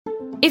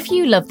If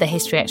you love the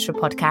History Extra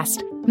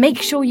podcast,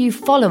 make sure you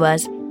follow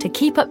us to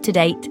keep up to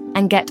date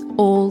and get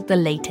all the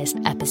latest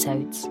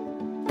episodes.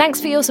 Thanks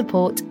for your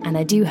support, and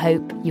I do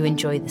hope you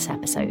enjoy this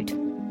episode.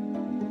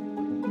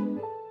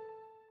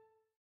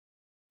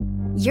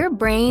 Your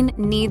brain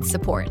needs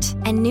support,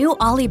 and new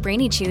Ollie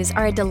Brainy Chews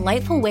are a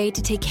delightful way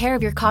to take care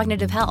of your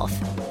cognitive health.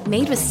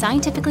 Made with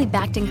scientifically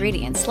backed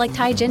ingredients like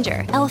Thai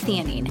ginger,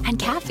 L-theanine, and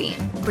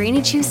caffeine,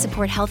 Brainy Chews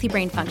support healthy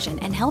brain function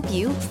and help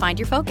you find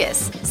your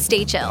focus,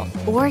 stay chill,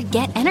 or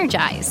get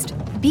energized.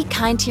 Be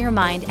kind to your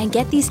mind and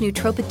get these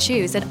nootropic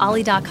chews at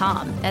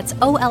ollie.com. That's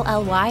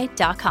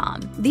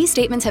OLLY.com. These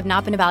statements have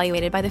not been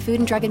evaluated by the Food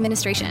and Drug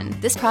Administration.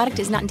 This product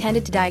is not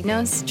intended to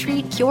diagnose,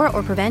 treat, cure,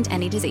 or prevent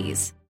any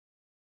disease.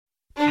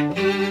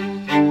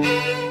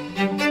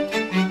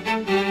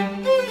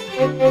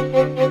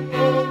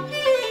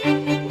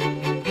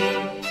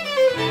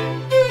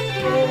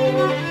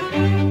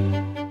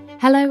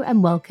 Hello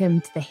and welcome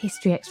to the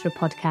History Extra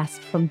podcast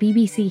from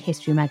BBC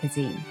History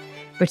Magazine,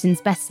 Britain's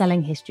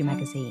best-selling history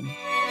magazine.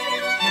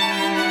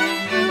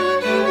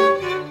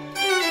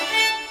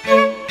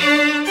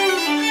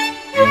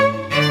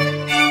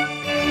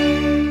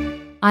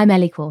 I'm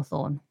Ellie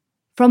Cawthorne.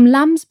 From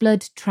lamb's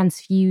blood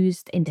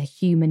transfused into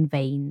human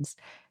veins,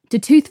 to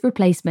tooth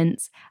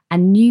replacements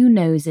and new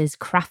noses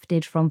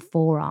crafted from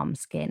forearm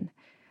skin,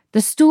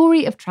 the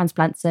story of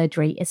transplant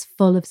surgery is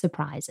full of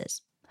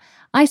surprises.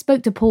 I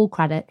spoke to Paul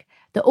Craddock,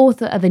 the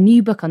author of a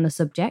new book on the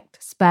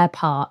subject, Spare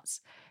Parts,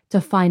 to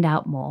find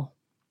out more.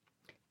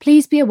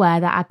 Please be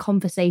aware that our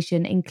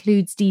conversation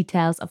includes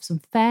details of some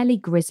fairly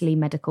grisly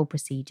medical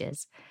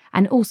procedures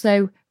and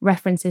also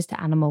references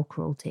to animal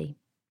cruelty.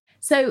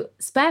 So,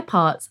 Spare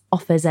Parts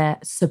offers a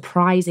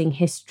surprising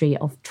history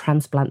of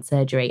transplant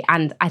surgery,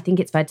 and I think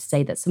it's fair to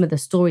say that some of the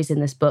stories in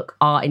this book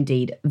are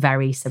indeed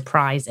very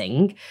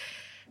surprising.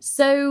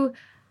 So,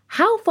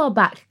 how far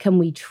back can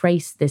we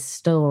trace this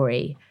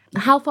story?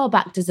 How far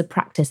back does the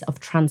practice of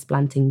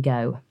transplanting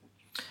go?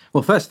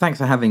 Well, first, thanks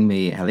for having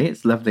me, Ellie.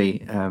 It's lovely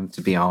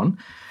to be on.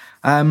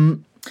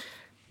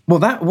 Well,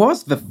 that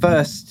was the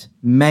first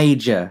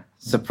major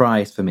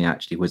surprise for me,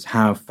 actually, was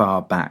how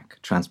far back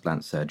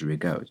transplant surgery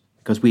goes.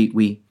 Because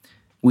we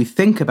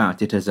think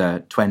about it as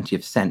a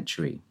 20th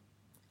century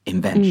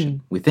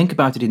invention. We think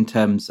about it in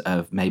terms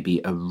of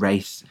maybe a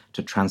race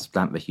to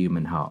transplant the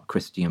human heart,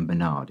 Christian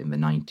Barnard in the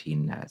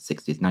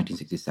 1960s,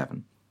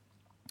 1967.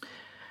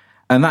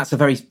 And that's a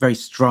very, very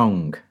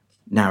strong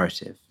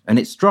narrative. And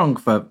it's strong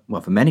for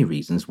many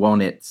reasons.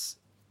 One, it's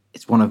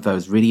one of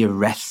those really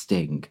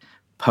arresting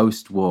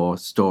post-war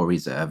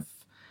stories of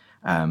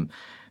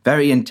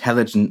very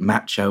intelligent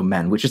macho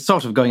men, which is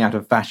sort of going out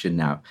of fashion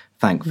now,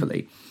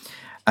 thankfully.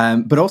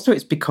 But also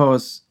it's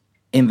because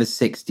in the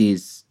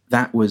 60s,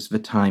 that was the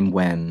time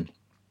when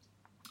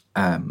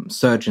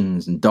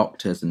surgeons and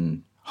doctors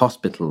and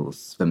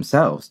hospitals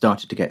themselves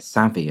started to get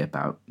savvy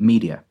about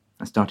media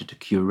and started to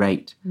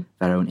curate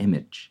their own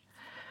image.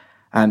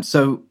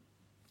 So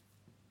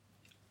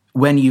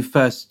when you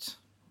first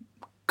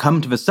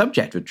come to the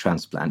subject of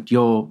transplant,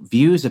 your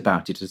views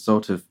about it are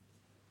sort of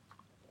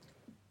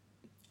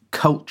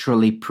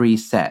culturally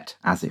preset,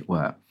 as it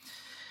were.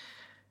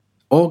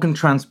 Organ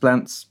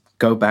transplants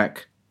go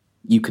back,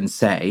 you can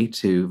say,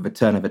 to the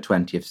turn of the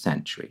 20th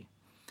century.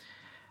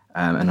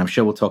 And I'm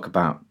sure we'll talk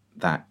about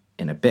that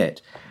in a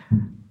bit.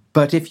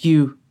 But if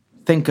you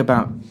think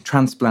about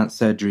transplant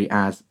surgery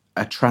as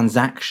a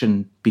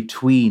transaction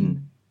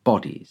between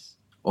bodies,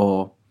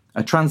 or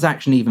a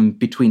transaction even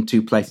between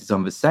two places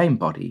on the same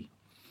body,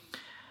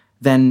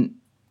 then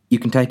you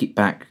can take it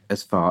back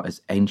as far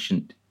as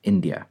ancient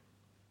India.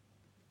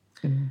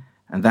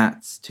 And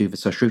that's to the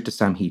Sushruta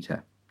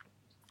Samhita,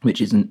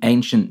 which is an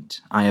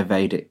ancient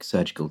Ayurvedic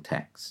surgical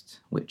text,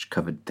 which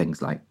covered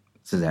things like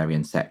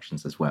caesarean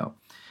sections as well.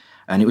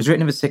 And it was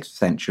written in the 6th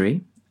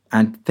century,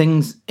 and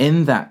things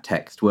in that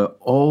text were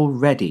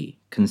already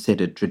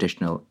considered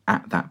traditional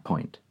at that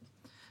point.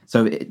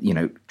 So,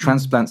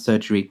 transplant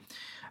surgery,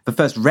 the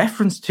first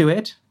reference to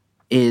it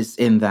is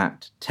in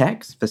that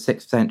text, the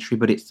 6th century,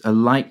 but it's a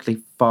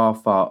likely far,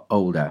 far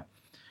older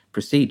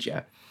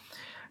procedure.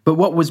 But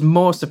what was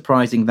more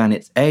surprising than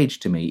its age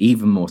to me,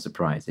 even more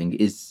surprising,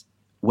 is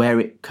where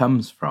it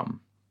comes from.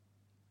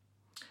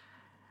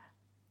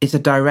 It's a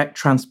direct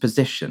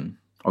transposition,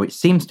 or it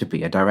seems to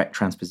be a direct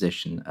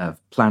transposition of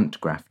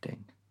plant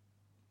grafting.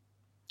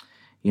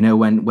 You know,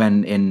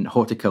 when in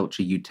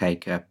horticulture you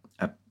take a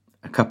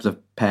couple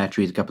of pear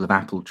trees, a couple of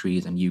apple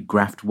trees, and you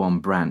graft one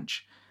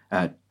branch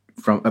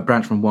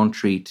from one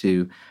tree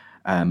to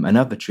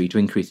another tree to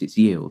increase its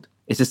yield.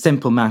 It's a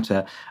simple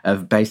matter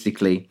of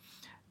basically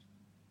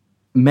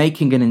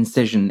making an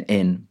incision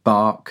in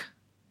bark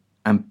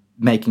and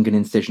making an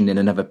incision in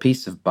another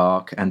piece of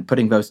bark and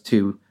putting those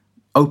two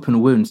open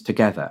wounds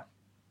together,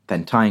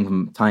 then tying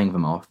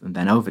them off, and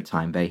then over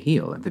time they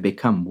heal and they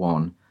become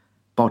one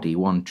body,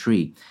 one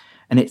tree.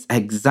 And it's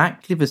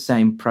exactly the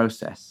same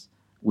process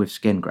with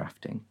skin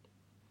grafting.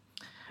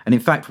 And in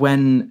fact,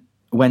 when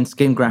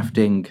skin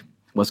grafting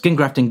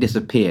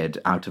disappeared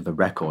out of the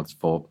records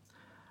for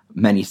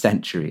many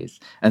centuries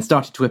and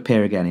started to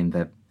appear again in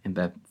the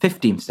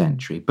 15th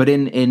century. But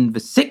in the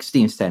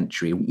 16th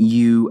century,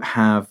 you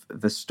have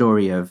the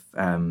story of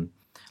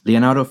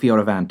Leonardo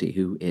Fioravanti,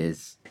 who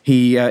is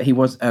he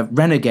was a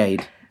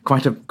renegade,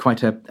 quite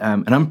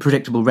an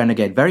unpredictable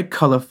renegade, very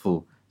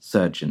colourful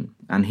surgeon,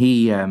 and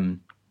he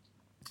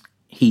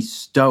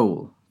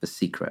stole the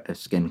secret of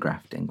skin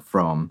grafting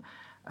from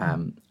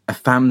a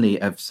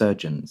family of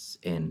surgeons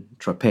in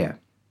Tropea,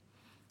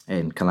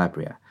 in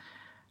Calabria,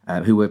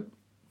 who'd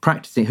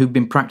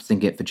been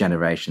practicing it for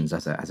generations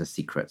as a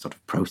secret sort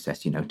of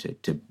process,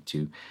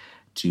 to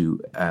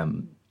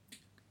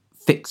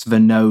fix the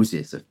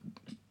noses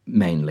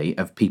mainly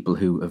of people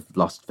who have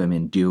lost them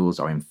in duels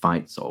or in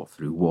fights or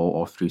through war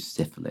or through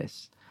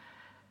syphilis.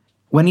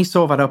 When he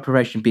saw that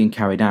operation being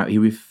carried out, he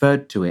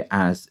referred to it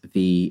as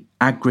the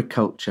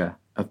agriculture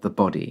of the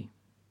body,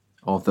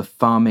 or the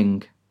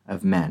farming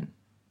of men.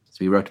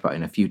 So he wrote about it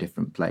in a few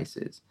different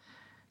places.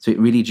 So it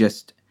really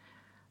just,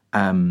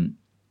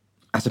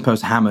 I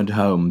suppose, hammered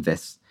home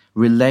this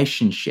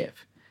relationship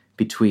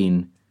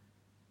between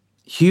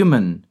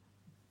human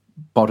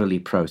bodily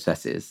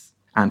processes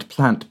and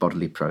plant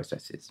bodily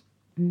processes.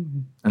 Mm-hmm.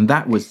 And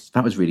that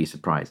was really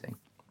surprising.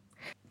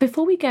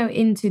 Before we go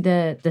into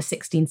the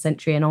 16th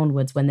century and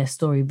onwards, when this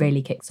story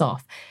really kicks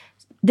off,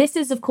 this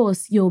is, of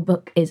course, your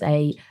book is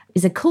a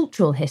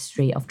cultural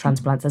history of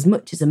transplants as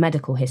much as a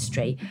medical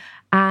history.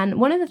 And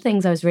one of the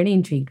things I was really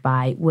intrigued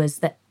by was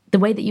that the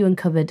way that you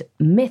uncovered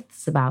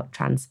myths about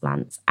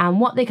transplants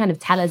and what they kind of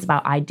tell us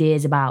about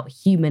ideas about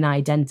human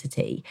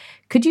identity.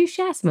 Could you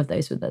share some of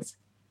those with us?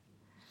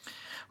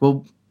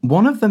 Well,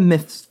 one of the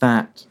myths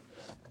that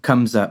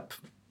comes up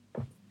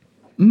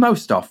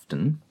most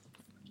often,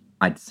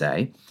 I'd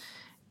say,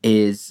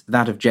 is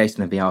that of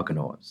Jason of the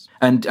Argonauts.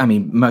 And, I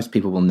mean, most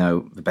people will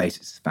know the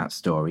basics of that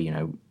story.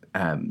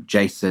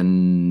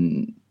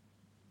 Jason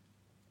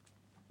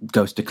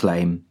goes to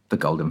claim the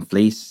Golden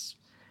Fleece.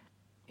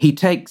 He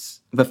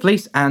takes the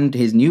fleece and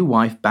his new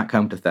wife back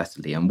home to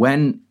Thessaly. And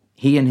when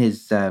he and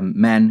his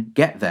men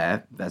get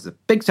there, there's a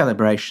big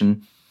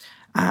celebration,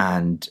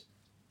 and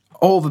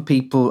all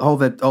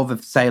the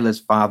sailors'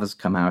 fathers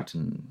come out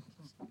and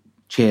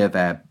cheer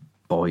their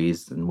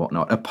boys and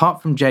whatnot,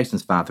 apart from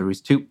Jason's father,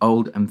 who's too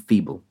old and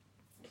feeble.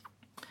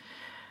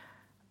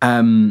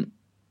 And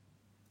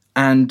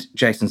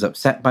Jason's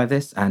upset by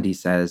this, and he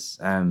says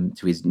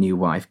to his new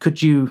wife,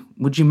 would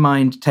you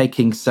mind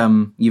taking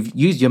some, you've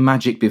used your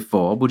magic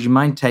before, would you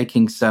mind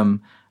taking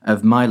some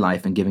of my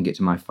life and giving it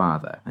to my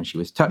father? And she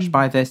was touched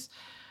by this,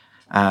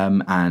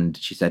 and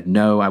she said,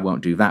 no, I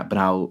won't do that, but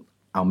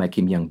I'll make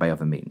him young by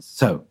other means.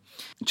 So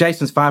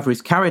Jason's father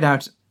is carried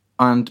out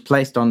and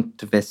placed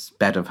onto this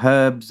bed of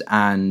herbs,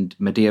 and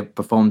Medea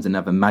performs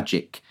another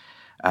magic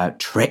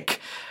trick.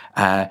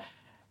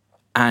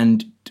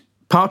 And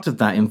part of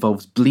that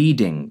involves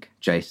bleeding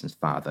Jason's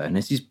father. And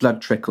as his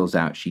blood trickles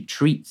out, she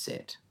treats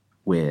it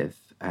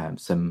with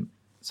some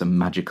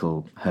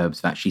magical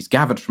herbs that she's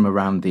gathered from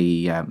around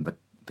the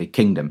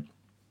kingdom.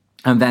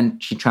 And then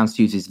she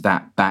transfuses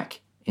that back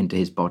into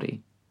his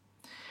body.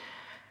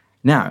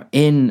 Now,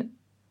 in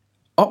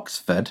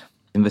Oxford,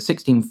 in the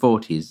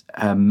 1640s,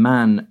 a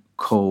man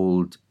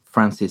called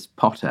Francis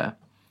Potter,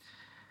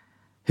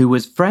 who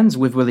was friends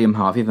with William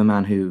Harvey, the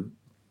man who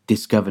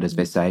discovered, as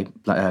they say,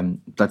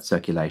 blood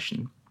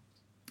circulation.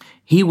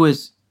 He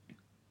was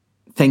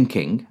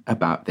thinking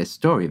about this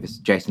story, this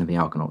Jason of the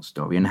Argonauts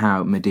story, and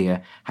how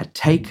Medea had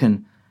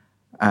taken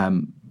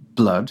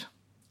blood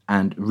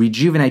and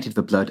rejuvenated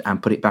the blood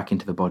and put it back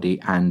into the body,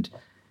 and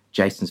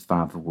Jason's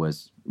father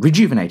was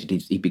rejuvenated.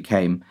 He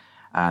became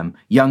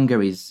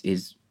younger,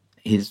 his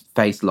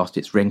face lost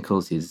its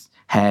wrinkles, his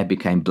hair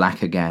became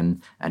black again,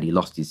 and he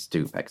lost his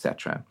stoop,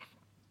 etc.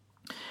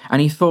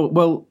 And he thought,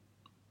 well,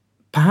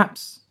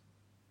 perhaps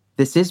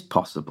this is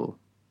possible.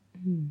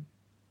 Mm.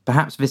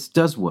 Perhaps this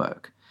does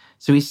work.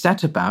 So he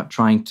set about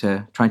trying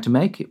to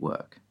make it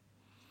work.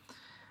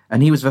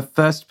 And he was the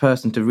first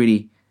person to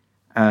really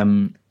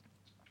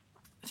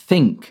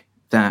think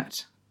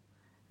that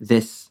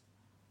this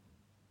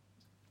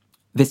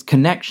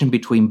connection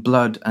between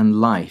blood and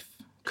life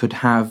could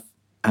have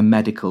a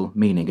medical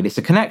meaning. And it's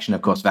a connection,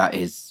 of course,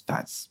 it's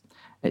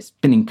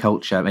been in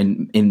culture,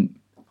 in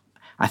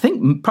I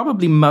think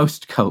probably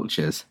most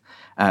cultures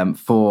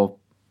for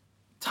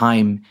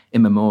time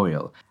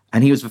immemorial.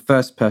 And he was the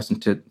first person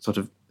to sort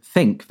of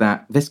think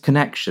that this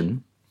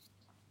connection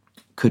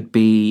could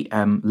be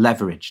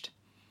leveraged.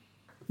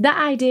 That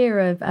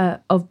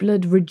idea of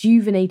blood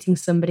rejuvenating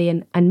somebody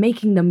and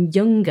making them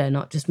younger,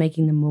 not just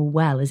making them more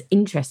well, is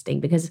interesting,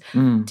 because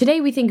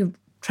today we think of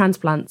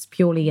transplants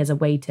purely as a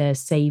way to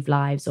save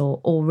lives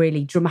or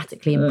really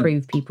dramatically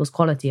improve people's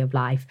quality of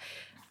life.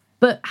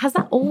 But has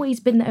that always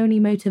been the only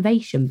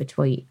motivation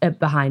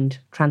behind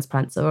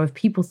transplants, or have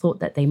people thought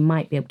that they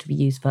might be able to be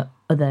used for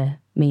other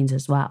means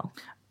as well?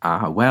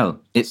 Well,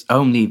 it's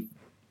only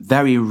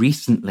very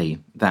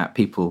recently that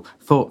people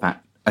thought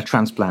that a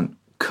transplant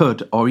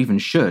could or even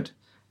should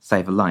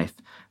save a life.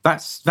 That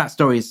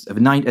story is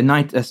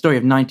a story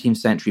of 19th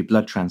century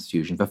blood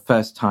transfusion. The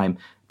first time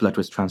blood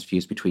was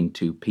transfused between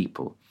two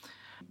people.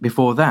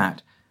 Before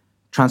that,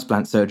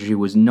 transplant surgery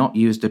was not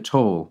used at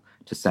all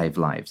to save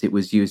lives. It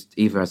was used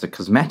either as a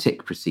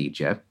cosmetic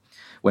procedure,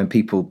 when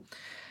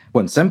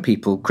some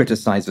people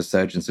criticized the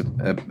surgeons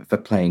for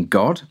playing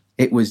God.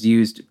 It was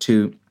used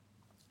to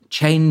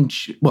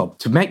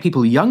to make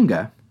people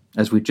younger,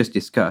 as we've just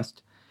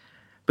discussed,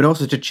 but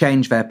also to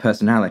change their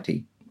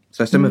personality.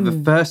 So some of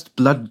the first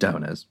blood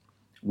donors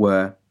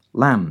were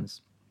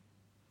lambs.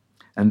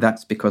 And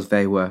that's because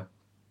they were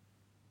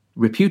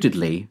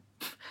reputedly,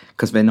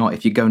 because they're not,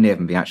 if you go near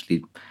them, they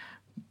actually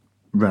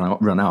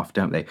run off,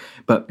 don't they?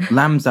 But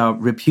lambs are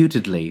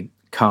reputedly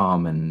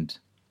calm and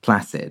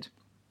placid.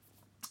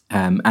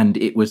 And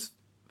it was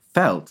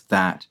felt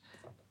that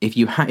if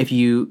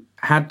you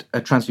had a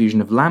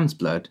transfusion of lamb's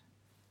blood,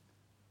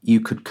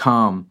 you could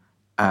calm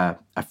a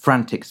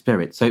frantic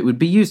spirit. So it would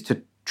be used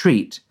to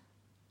treat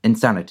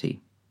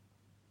insanity.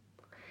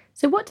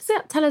 So what does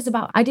that tell us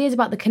about ideas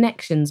about the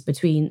connections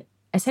between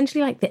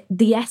essentially like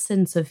the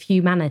essence of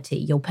humanity,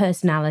 your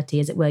personality,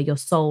 as it were, your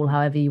soul,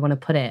 however you want to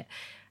put it,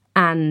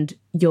 and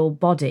your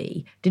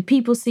body? Did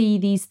people see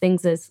these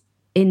things as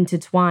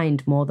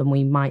intertwined more than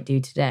we might do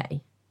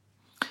today?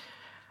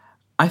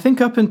 I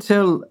think up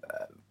until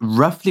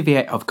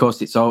roughly of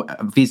course, it's all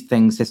these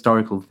things,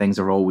 historical things,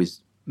 are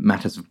always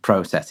matters of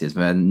processes.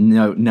 There's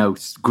no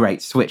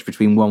great switch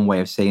between one way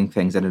of seeing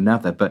things and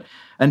another. But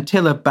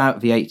until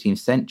about the 18th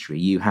century,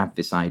 you have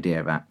this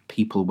idea that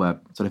people were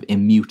sort of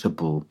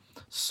immutable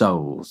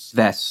souls.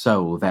 Their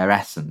soul, their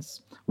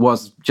essence,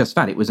 was just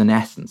that. It was an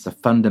essence, a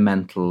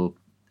fundamental,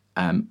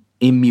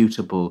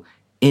 immutable,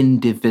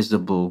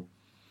 indivisible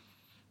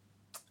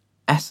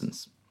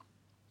essence.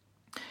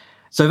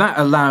 So that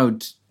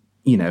allowed,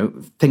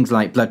 things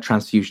like blood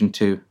transfusion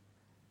to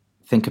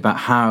think about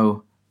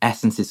how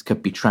essences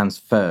could be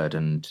transferred.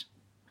 And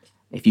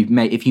if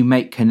you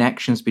make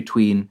connections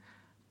between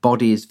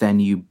bodies, then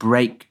you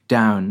break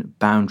down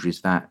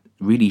boundaries that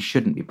really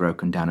shouldn't be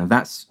broken down. And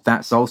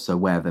that's also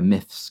where the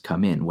myths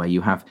come in, where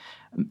you have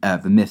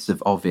the myths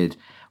of Ovid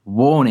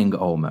warning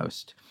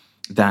almost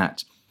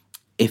that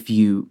if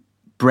you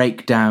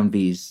break down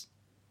these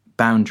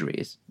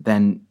boundaries,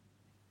 then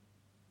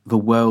the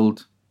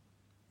world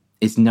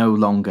is no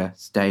longer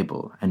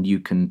stable and you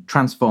can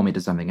transform it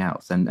to something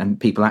else. And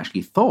people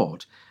actually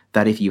thought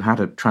that if you had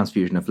a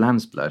transfusion of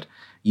lamb's blood,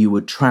 you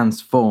would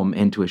transform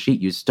into a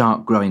sheep. You'd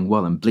start growing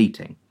wool and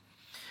bleating.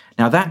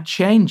 Now that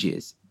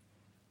changes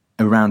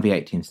around the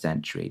 18th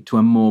century to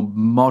a more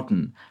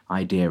modern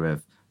idea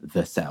of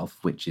the self,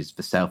 which is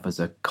the self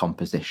as a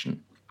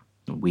composition.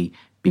 We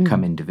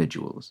become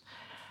individuals.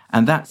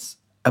 And that's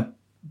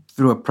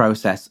through a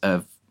process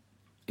of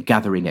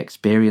gathering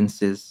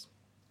experiences,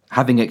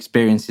 having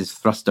experiences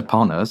thrust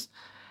upon us,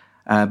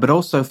 but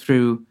also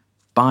through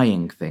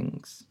buying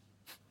things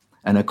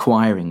and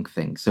acquiring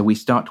things. So we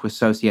start to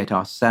associate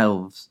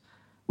ourselves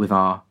with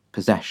our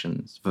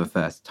possessions for the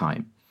first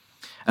time.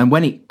 And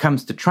when it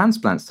comes to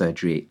transplant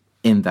surgery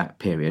in that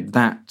period,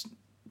 that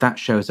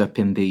shows up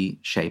in the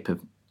shape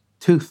of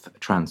tooth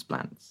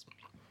transplants.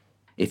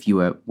 If you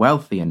were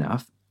wealthy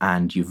enough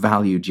and you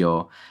valued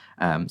your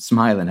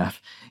smile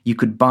enough, you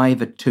could buy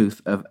the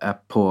tooth of a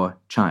poor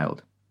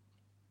child.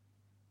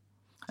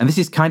 And this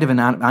is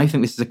I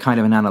think this is a kind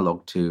of an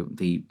analog to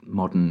the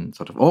modern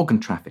sort of organ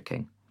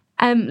trafficking.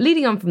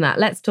 Leading on from that,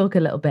 let's talk a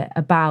little bit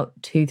about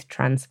tooth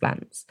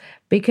transplants,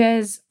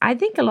 because I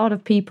think a lot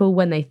of people,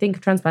 when they think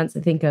of transplants,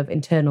 they think of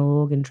internal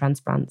organ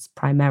transplants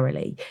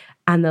primarily,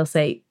 and they'll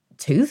say,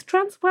 tooth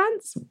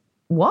transplants?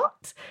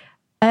 What?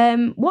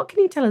 What can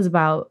you tell us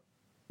about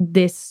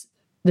this,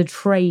 the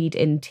trade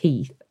in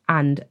teeth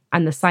and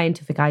the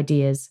scientific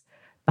ideas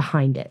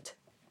behind it?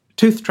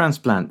 Tooth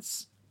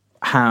transplants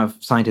have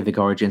scientific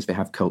origins, they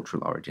have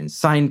cultural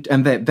origins, and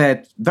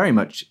they're very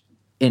much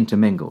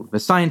intermingled. The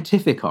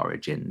scientific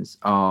origins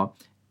are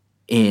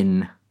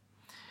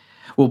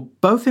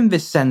both in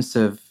this sense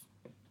of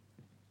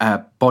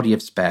a body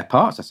of spare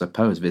parts, I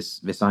suppose,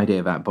 this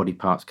idea that body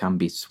parts can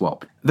be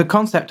swapped. The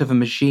concept of a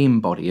machine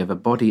body, of a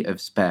body of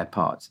spare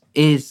parts,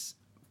 is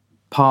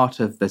part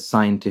of the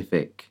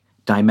scientific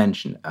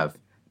dimension of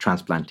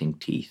transplanting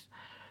teeth.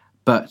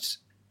 But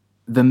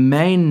the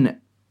main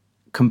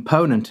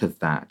component of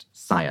that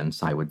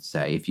science, I would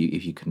say, if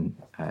you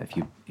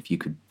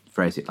could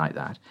phrase it like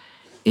that,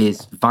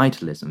 is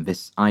vitalism.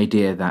 This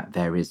idea that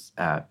there is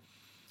that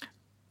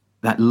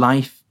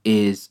life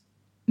is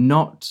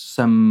not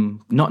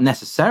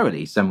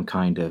necessarily some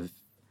kind of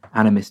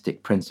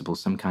animistic principle,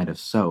 some kind of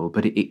soul,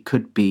 but it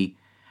could be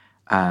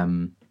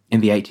in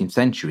the 18th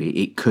century.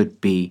 It could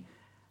be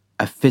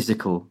a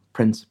physical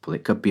principle.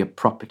 It could be a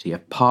property, a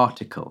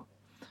particle,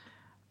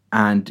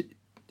 and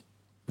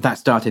that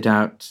started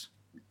out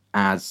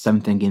as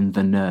something in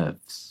the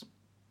nerves.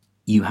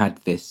 You had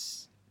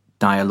this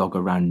dialogue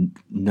around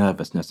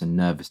nervousness and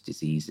nervous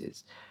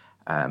diseases,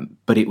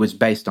 but it was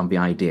based on the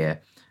idea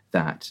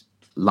that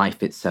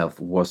life itself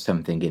was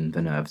something in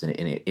the nerves, and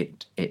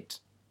it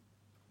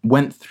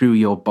went through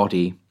your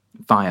body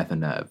via the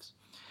nerves.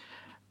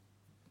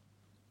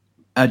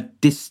 A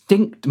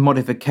distinct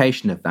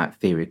modification of that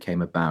theory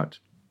came about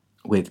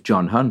with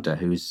John Hunter,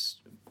 who's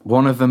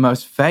one of the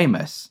most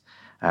famous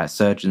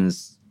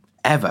surgeons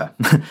ever,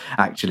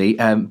 actually,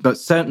 but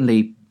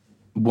certainly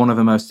one of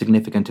the most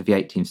significant of the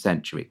 18th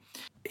century.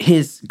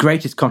 His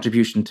greatest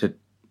contribution to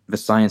the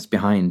science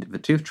behind the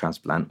tooth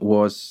transplant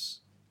was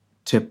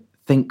to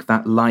think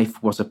that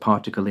life was a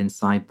particle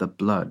inside the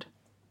blood.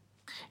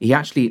 He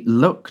actually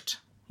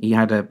he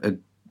had a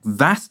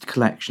vast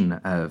collection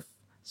of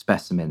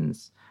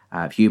specimens,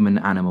 human,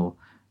 animal,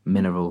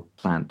 mineral,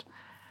 plant,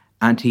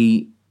 and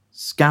he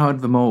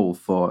scoured them all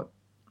for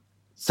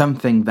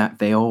something that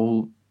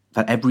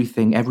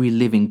every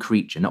living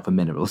creature, not for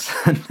minerals,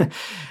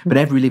 but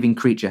every living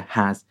creature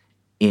has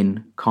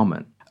in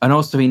common. And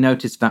also he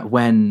noticed that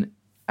when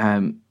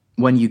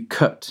you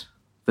cut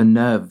the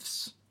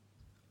nerves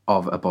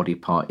of a body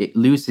part, it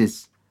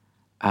loses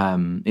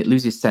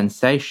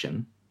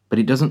sensation, but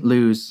it doesn't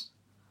lose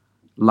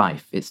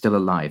life. It's still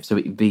alive. So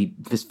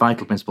this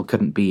vital principle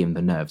couldn't be in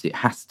the nerves.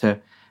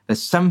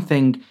 There's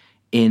something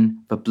in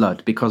the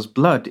blood, because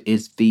blood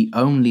is the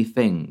only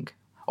thing,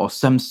 or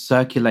some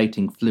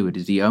circulating fluid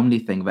is the only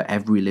thing that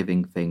every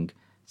living thing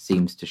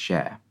seemed to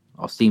share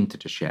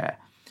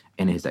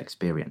in his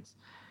experience.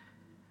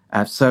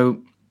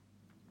 So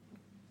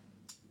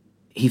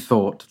he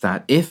thought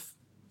that if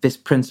this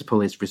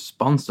principle is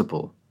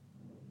responsible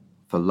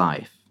for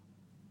life,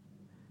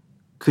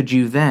 could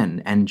you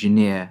then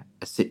engineer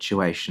a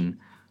situation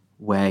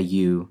where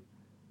you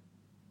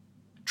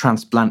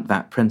transplant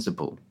that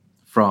principle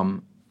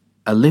from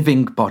a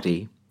living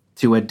body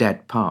to a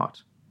dead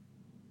part?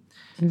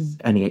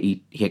 And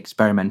he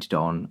experimented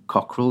on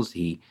cockerels.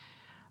 He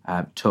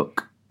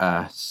took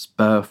a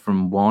spur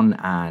from one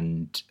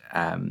and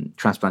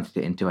transplanted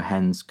it into a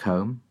hen's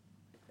comb.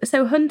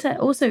 So Hunter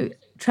also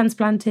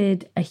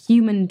transplanted a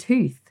human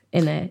tooth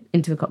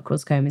into a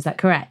cockerel's comb, is that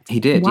correct? He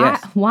did,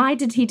 yes. Why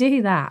did he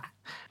do that?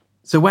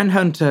 So when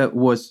Hunter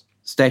was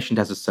stationed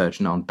as a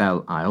surgeon on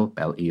Belle Isle,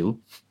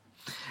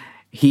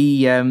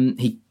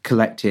 he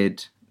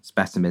collected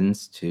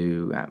specimens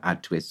to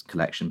add to his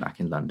collection back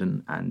in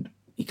London, and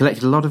he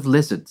collected a lot of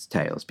lizards'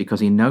 tails because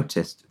he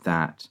noticed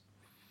that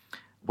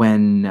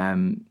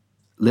when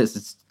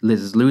lizards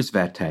lose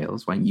their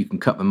tails, when you can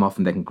cut them off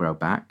and they can grow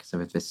back, so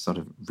there's this sort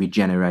of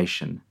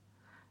regeneration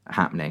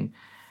happening.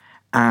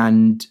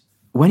 And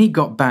when he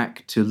got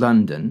back to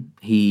London,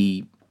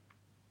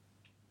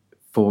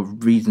 for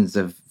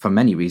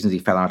many reasons, he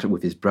fell out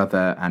with his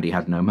brother and he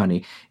had no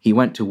money. He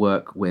went to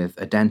work with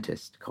a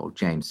dentist called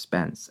James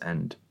Spence,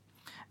 and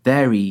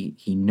there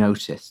he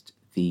noticed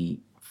the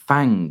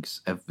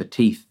fangs of the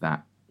teeth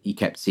that he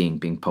kept seeing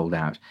being pulled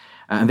out,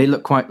 and they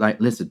looked quite like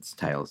lizards'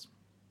 tails.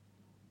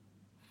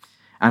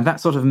 And that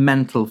sort of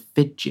mental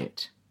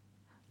fidget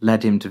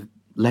led him to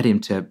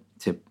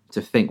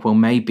think, well,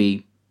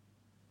 maybe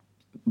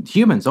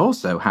humans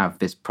also have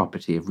this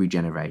property of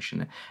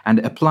regeneration, and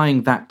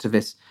applying that to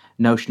this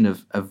notion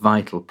of a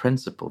vital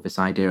principle, this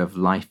idea of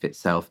life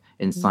itself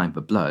inside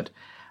the blood,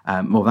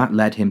 that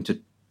led him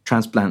to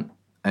transplant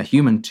a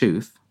human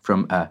tooth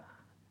from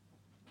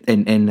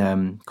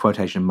in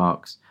quotation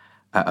marks,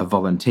 a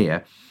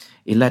volunteer.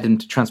 It led him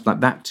to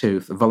transplant that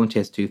tooth, a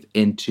volunteer's tooth,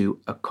 into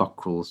a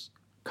cockerel's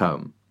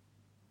comb.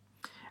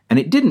 And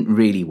it didn't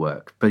really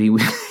work, but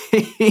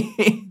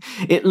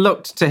it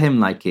looked to him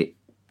like it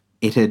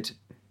had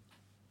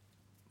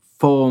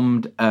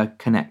formed a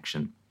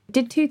connection.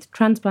 Did tooth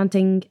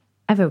transplanting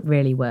ever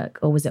really work,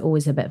 or was it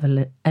always a bit of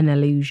an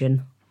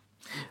illusion?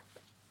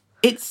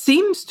 It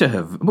seems to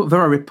have. Well,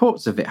 there are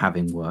reports of it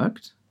having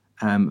worked,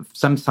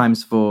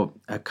 sometimes for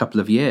a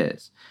couple of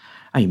years.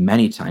 I mean,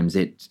 many times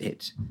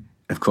it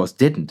of course,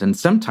 didn't. And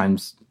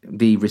sometimes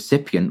the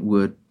recipient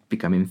would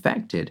become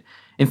infected.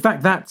 In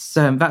fact,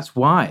 that's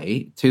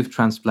why tooth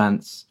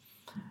transplants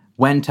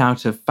went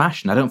out of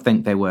fashion. I don't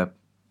think they were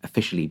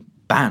officially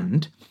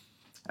banned.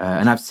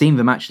 And I've seen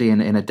them actually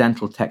in a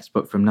dental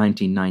textbook from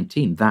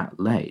 1919, that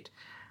late.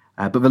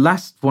 But the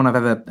last one I've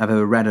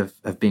ever read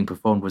of being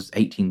performed was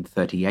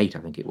 1838, I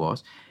think it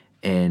was,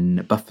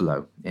 in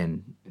Buffalo,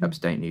 in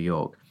upstate New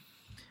York.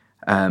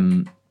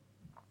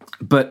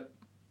 But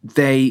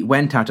they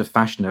went out of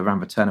fashion around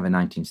the turn of the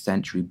 19th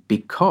century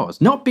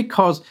not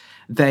because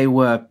they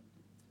were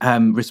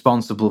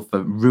responsible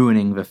for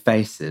ruining the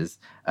faces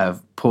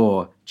of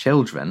poor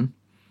children,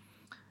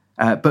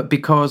 but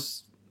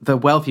because the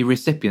wealthy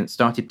recipients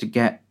started to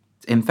get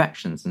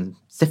infections and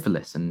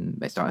syphilis,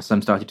 and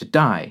some started to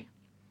die.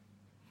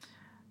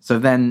 So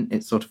then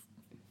it sort of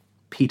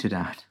petered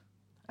out.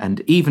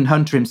 And even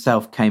Hunter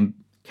himself came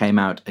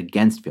out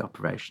against the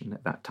operation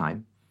at that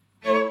time.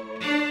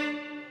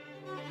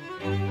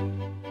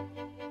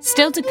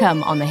 Still to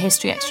come on the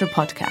History Extra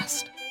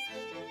podcast.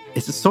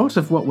 It's a sort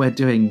of what we're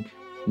doing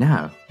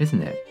now,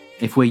 isn't it?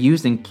 If we're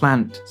using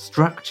plant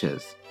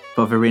structures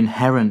for their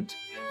inherent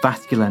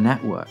vascular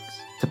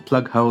networks to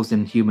plug holes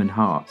in human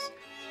hearts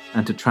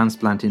and to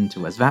transplant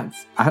into us,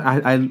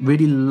 I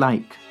really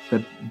like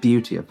the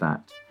beauty of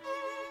that.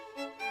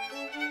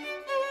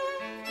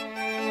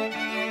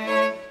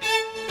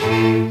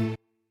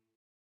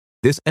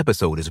 This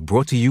episode is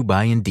brought to you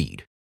by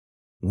Indeed.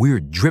 We're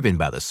driven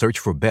by the search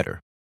for better,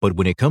 but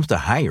when it comes to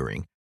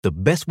hiring, the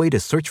best way to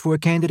search for a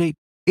candidate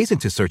isn't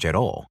to search at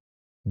all.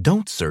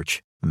 Don't search,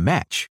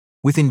 match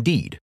with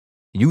Indeed.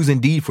 Use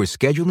Indeed for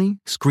scheduling,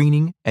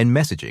 screening, and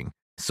messaging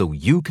so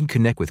you can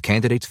connect with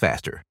candidates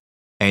faster.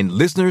 And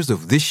listeners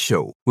of this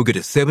show will get a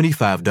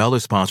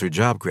 $75 sponsored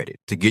job credit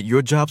to get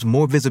your jobs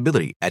more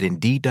visibility at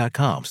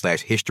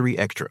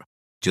Indeed.com/HistoryExtra.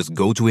 Just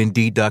go to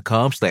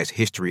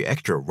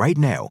Indeed.com/HistoryExtra right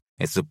now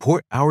and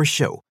support our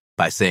show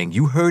by saying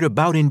you heard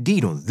about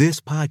Indeed on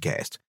this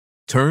podcast.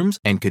 Terms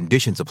and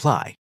conditions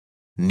apply.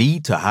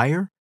 Need to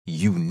hire?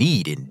 You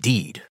need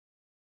Indeed.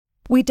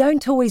 We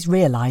don't always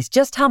realize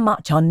just how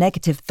much our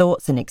negative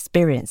thoughts and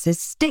experiences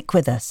stick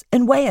with us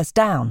and weigh us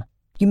down.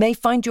 You may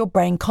find your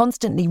brain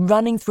constantly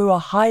running through a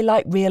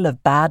highlight reel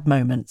of bad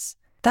moments.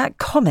 That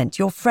comment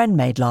your friend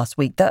made last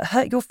week that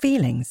hurt your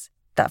feelings.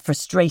 That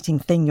frustrating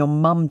thing your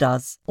mum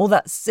does. Or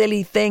that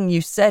silly thing you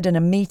said in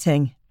a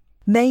meeting.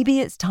 Maybe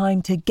it's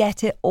time to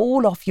get it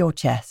all off your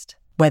chest.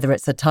 Whether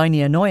it's a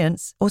tiny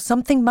annoyance or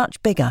something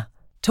much bigger,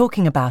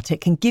 talking about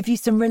it can give you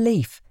some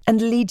relief and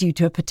lead you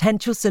to a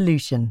potential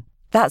solution.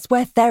 That's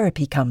where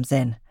therapy comes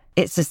in.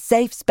 It's a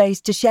safe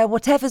space to share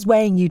whatever's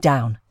weighing you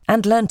down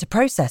and learn to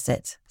process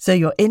it, so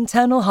your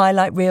internal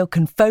highlight reel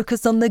can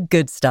focus on the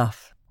good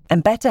stuff.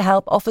 And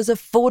BetterHelp offers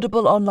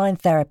affordable online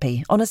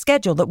therapy on a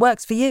schedule that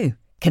works for you.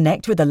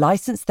 Connect with a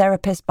licensed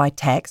therapist by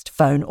text,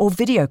 phone, or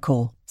video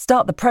call.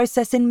 Start the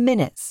process in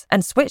minutes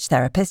and switch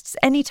therapists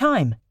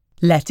anytime.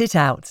 Let it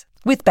out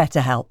with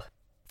BetterHelp.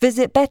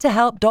 Visit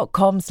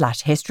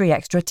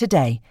betterhelp.com/historyextra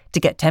today to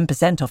get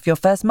 10% off your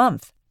first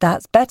month.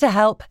 That's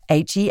BetterHelp,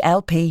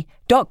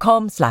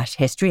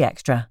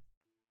 HELP.com/historyextra.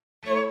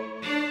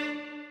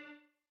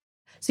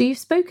 So you've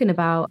spoken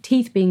about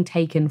teeth being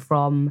taken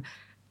from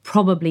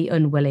probably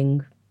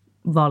unwilling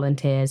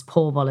volunteers,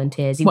 poor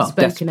volunteers. You've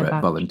spoken desperate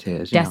about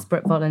volunteers.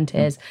 Desperate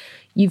volunteers.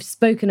 You've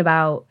spoken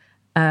about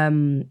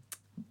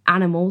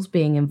animals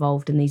being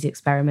involved in these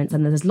experiments,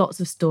 and there's lots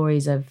of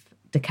stories of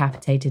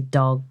decapitated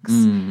dogs,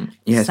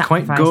 it's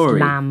quite sacrificed gory.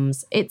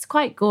 lambs. It's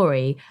quite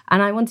gory.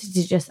 And I wanted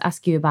to just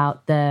ask you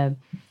about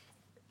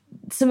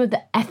some of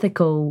the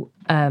ethical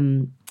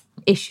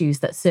issues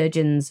that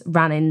surgeons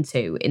ran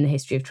into in the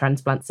history of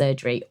transplant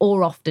surgery,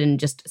 or often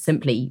just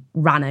simply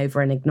ran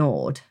over and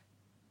ignored.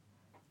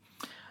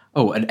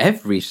 Oh, at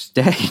every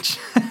stage.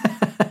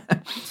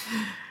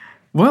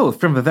 Well,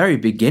 from the very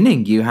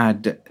beginning, you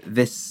had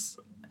this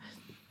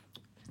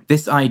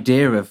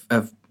idea of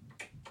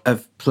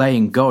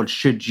playing God.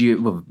 Should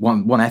you? Well,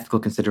 one ethical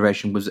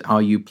consideration was: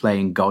 are you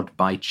playing God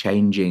by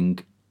changing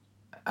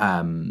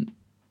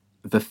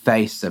the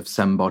face of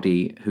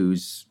somebody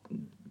who's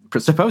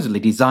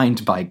supposedly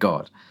designed by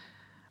God?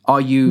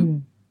 Are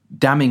you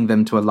damning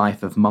them to a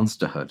life of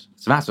monsterhood?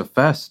 So that's the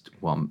first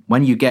one.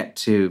 When you get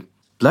to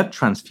blood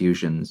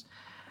transfusions,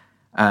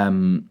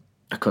 of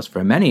course,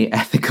 there are many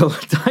ethical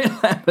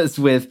dilemmas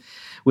with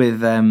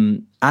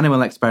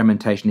animal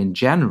experimentation in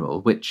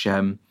general, which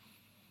some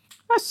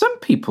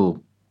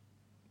people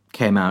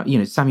came out.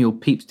 Samuel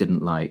Pepys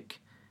didn't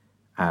like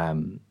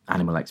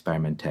animal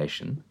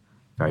experimentation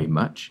very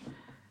much.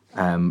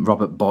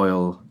 Robert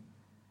Boyle,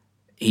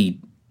 he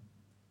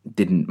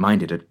didn't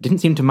mind it. Didn't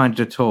seem to mind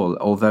it at all.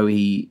 Although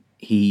I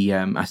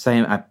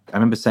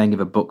remember saying of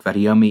a book that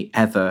he only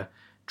ever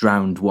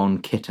drowned one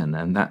kitten,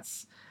 and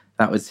that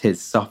was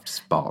his soft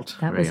spot.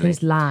 That was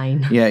his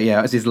line. Yeah,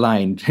 that was his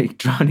line.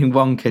 Drowning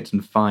one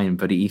kitten, fine,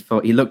 but he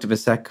looked at the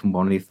second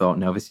one and he thought,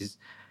 no,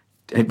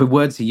 the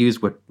words he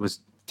used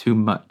was too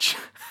much,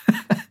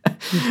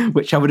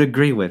 which I would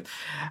agree with.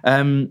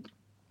 But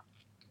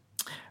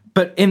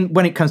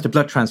when it comes to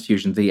blood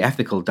transfusion, the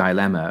ethical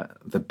dilemma,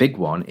 the big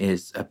one,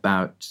 is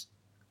about,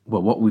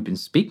 well, what we've been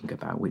speaking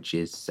about, which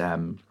is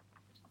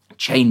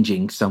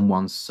changing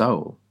someone's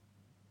soul.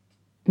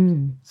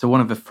 So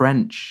one of the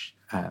French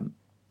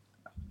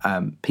one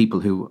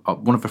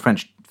of the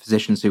French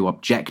physicians who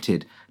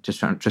objected to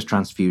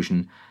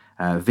transfusion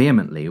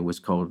vehemently was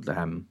called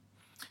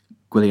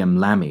Guillaume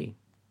Lamy.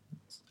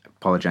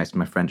 Apologize for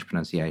my French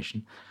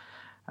pronunciation.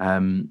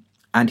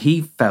 And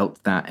he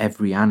felt that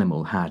every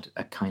animal had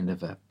a kind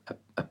of a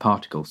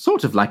particle,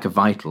 sort of like a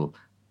vital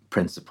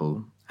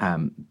principle,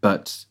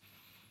 but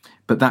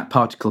that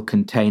particle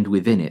contained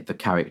within it the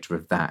character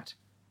of that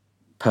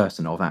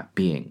person or that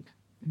being.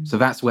 So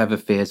that's where the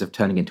fears of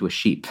turning into a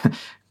sheep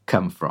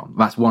come from.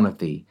 That's one of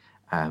the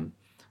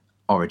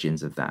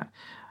origins of that.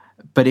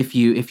 But if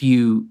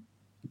you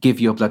give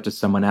your blood to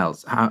someone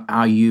else, how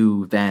are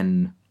you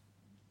then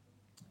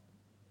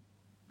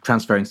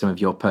transferring some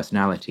of your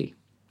personality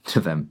to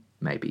them?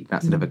 Maybe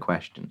that's another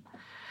question.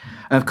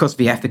 And of course,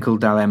 the ethical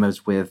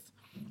dilemmas with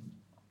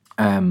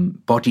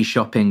body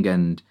shopping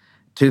and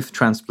tooth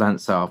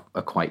transplants are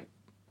quite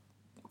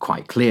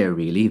clear.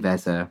 Really,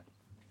 there's a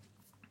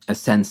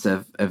sense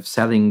of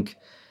selling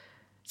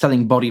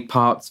body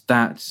parts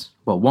that,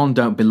 well, one,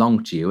 don't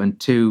belong to you, and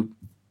two,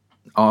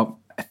 are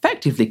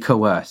effectively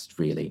coerced,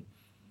 really,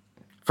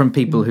 from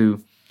people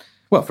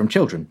from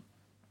children.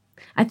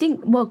 I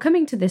think, well,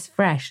 coming to this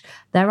fresh,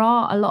 there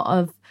are a lot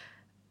of,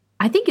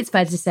 I think it's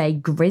fair to say,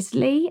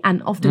 grisly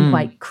and often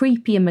quite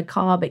creepy and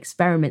macabre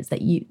experiments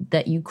that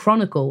you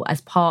chronicle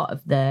as part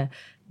of the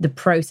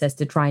process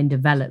to try and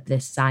develop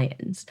this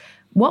science.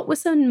 What were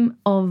some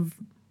of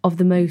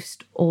the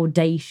most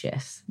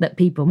audacious that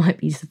people might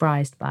be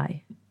surprised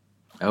by?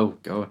 Oh,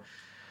 God.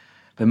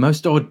 The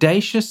most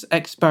audacious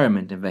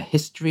experiment in the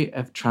history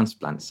of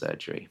transplant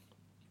surgery.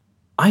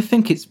 I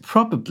think it's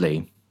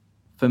probably,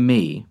 for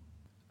me,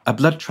 a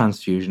blood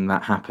transfusion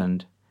that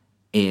happened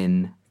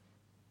in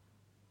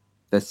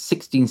the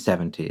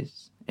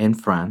 1670s in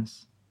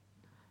France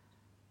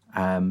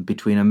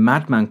between a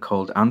madman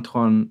called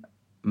Antoine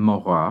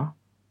Maurois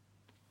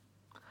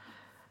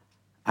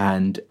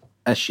and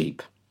a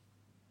sheep.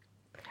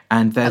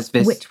 And there's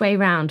this... Which way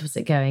round was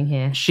it going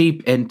here?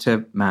 Sheep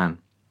into man.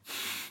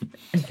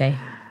 Okay.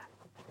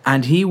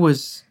 And he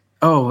was...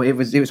 Oh, it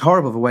was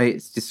horrible the way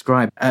it's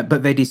described.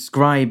 But they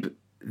describe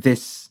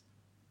this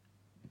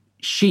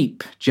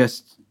sheep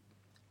just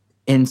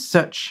in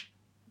such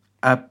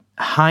a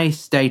high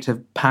state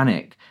of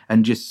panic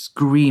and just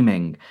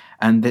screaming,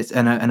 and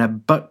a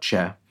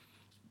butcher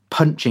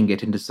punching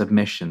it into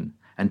submission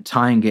and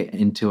tying it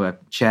into a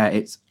chair.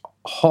 It's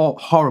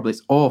horrible.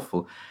 It's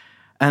awful.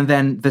 And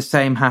then the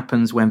same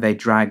happens when they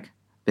drag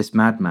this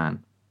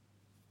madman.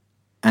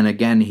 And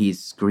again,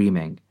 he's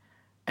screaming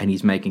and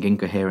he's making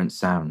incoherent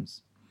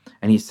sounds.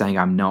 And he's saying,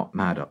 I'm not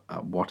mad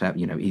at whatever.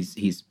 You know,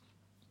 he's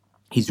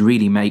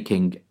really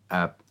making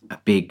a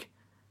big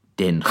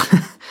din,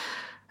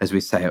 as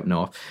we say up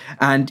north.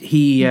 And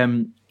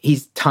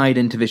he's tied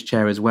into this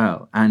chair as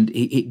well. And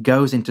it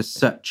goes into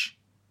such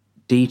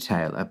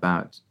detail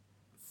about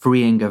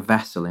freeing a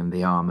vessel in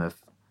the arm of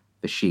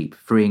the sheep,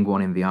 freeing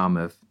one in the arm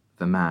of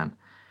the man,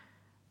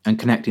 and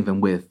connecting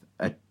them with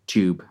a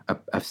tube,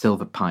 a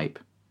silver pipe.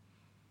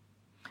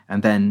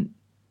 And then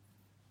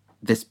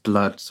this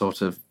blood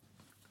sort of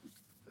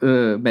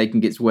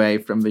making its way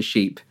from the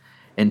sheep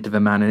into the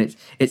man, and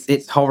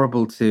it's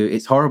horrible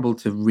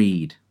to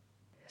read.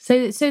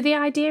 So the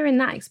idea in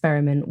that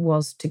experiment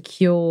was to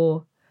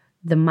cure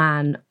the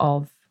man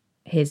of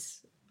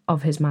his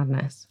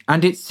madness,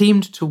 and it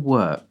seemed to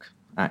work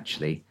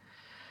actually,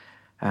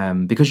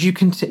 because you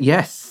can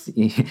yes,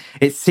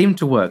 it seemed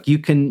to work. You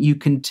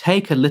can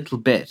take a little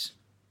bit.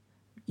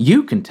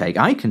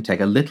 I can take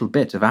a little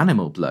bit of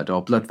animal blood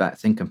or blood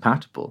that's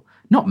incompatible.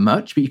 Not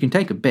much, but you can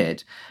take a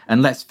bit.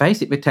 And let's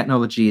face it, the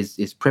technology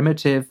is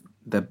primitive.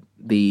 The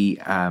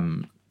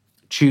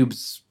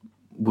tubes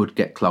would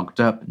get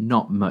clogged up.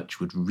 Not much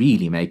would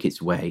really make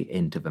its way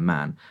into the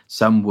man.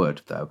 Some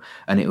would, though,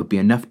 and it would be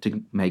enough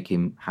to make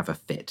him have a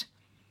fit,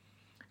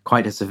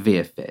 quite a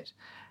severe fit.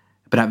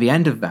 But at the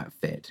end of that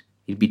fit,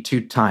 he'd be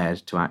too tired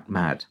to act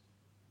mad.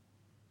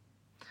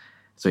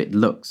 So it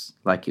looks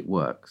like it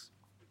works.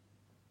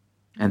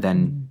 And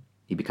then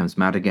he becomes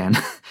mad again,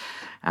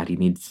 and he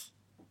needs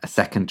a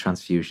second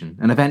transfusion.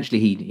 And eventually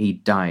he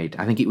died.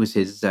 I think it was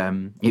his...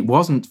 it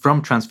wasn't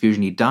from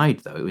transfusion he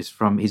died, though. It was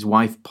from his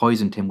wife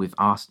poisoned him with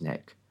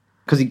arsenic.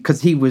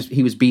 Because he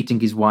was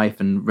beating his wife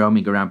and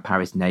roaming around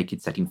Paris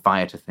naked, setting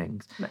fire to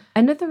things.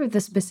 Another of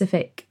the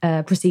specific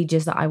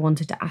procedures that I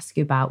wanted to ask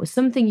you about was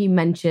something you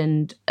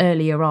mentioned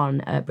earlier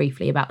on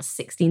briefly about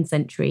 16th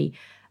century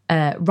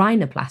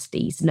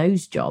rhinoplasties,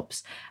 nose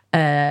jobs.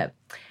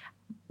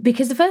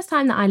 Because the first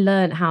time that I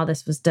learned how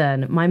this was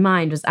done, my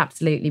mind was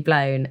absolutely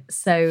blown.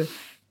 So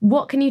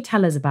what can you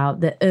tell us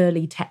about the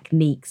early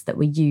techniques that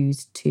were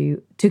used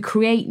to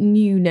create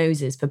new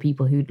noses for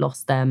people who'd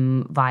lost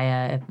them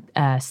via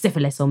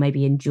syphilis or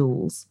maybe in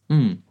duels?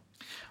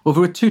 Well, there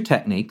were two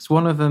techniques.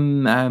 One of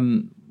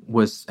them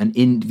was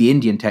the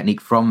Indian technique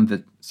from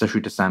the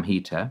Sushruta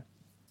Samhita,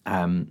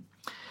 and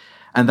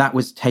that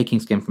was taking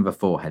skin from the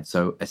forehead.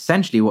 So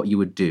essentially what you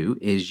would do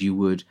is you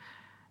would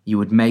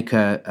make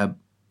a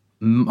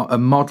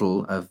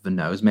model of the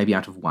nose, maybe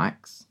out of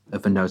wax,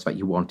 of the nose that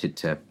you wanted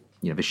to,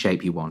 the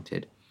shape you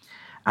wanted.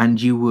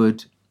 And you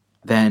would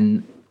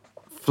then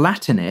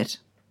flatten it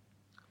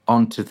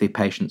onto the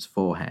patient's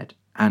forehead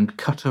and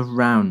cut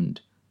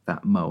around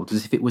that mold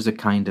as if it was a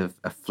kind of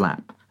a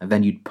flap. And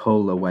then you'd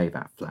pull away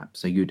that flap.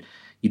 So you'd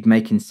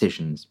make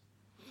incisions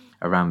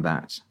around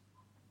that.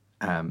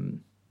 It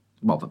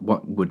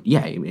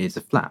is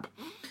a flap.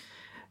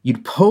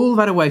 You'd pull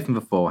that away from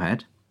the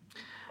forehead,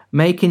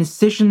 make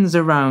incisions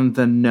around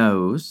the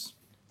nose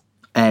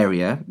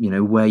area,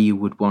 where you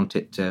would want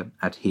it to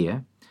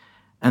adhere,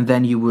 and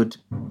then you would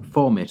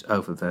form it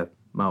over the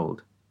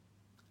mold.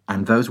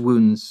 And those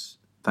wounds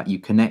that you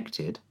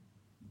connected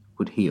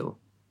would heal.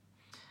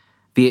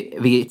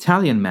 The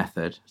Italian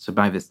method, so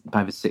by the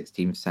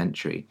 16th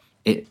century,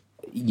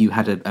 you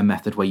had a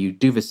method where you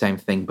do the same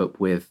thing but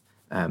with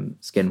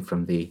skin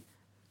from the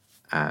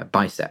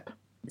bicep.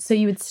 So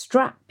you would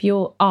strap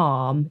your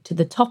arm to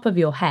the top of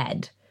your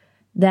head,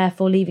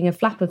 therefore leaving a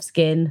flap of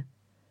skin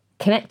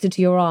connected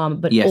to your arm,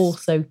 but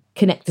also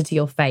connected to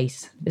your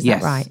face. Is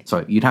that right?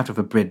 So you'd have to have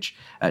a bridge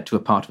to a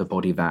part of the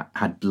body that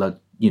had blood,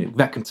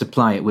 that can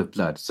supply it with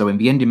blood. So in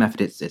the Indian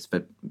method, it's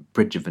the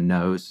bridge of the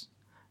nose,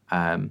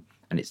 and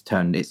and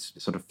it's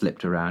sort of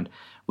flipped around.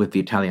 With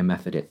the Italian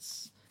method,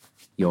 it's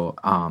your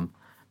arm.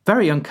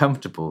 Very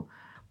uncomfortable.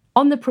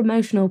 On the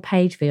promotional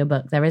page for your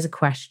book, there is a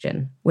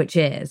question, which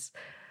is,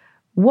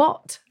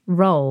 what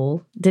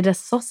role did a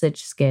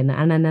sausage skin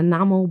and an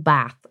enamel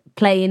bath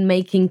play in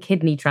making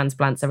kidney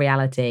transplants a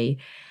reality?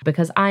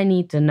 Because I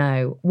need to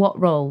know, what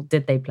role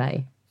did they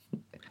play?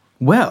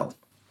 Well,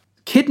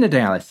 kidney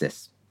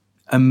dialysis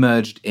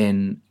emerged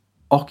in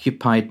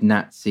occupied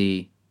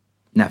Nazi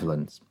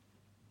Netherlands.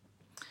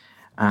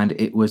 And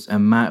it was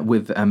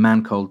with a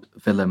man called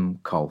Willem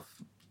Kolff.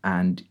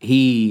 And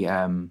he,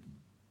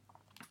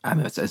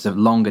 it's a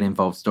long and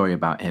involved story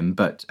about him,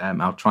 but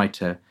I'll try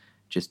to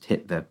just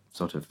hit the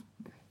sort of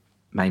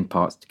main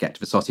parts to get to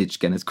the sausage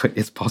skin as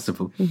quickly as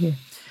possible. Mm-hmm.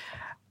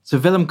 So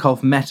Willem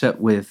Kolff met up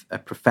with a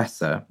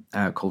professor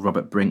called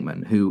Robert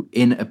Brinkmann, who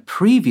in a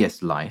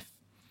previous life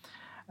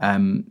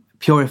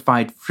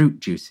purified fruit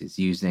juices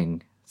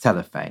using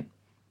cellophane.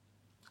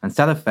 And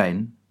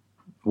cellophane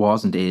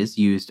was and is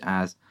used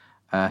as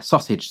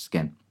sausage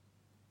skin.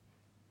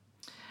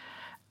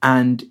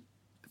 And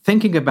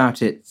thinking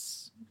about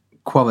its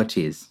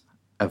qualities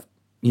of,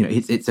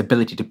 its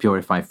ability to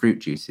purify fruit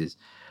juices,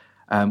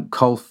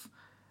 Kolff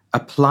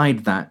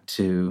applied that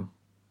to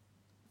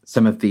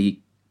some of the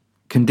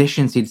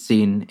conditions he'd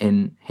seen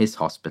in his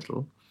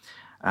hospital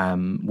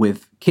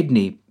with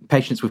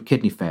patients with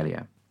kidney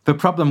failure. The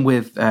problem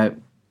with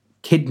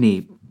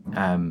kidney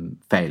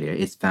failure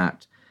is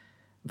that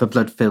the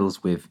blood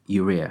fills with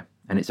urea,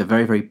 and it's a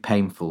very, very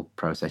painful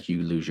process.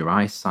 You lose your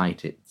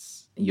eyesight.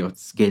 Your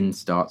skin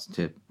starts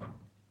to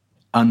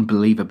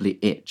unbelievably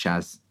itch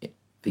as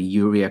the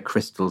urea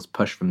crystals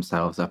push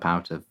themselves up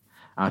out of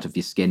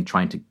your skin,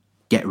 trying to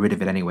get rid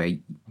of it any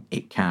way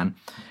it can.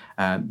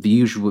 It's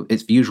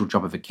the usual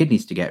job of the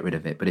kidneys to get rid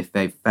of it, but if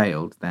they've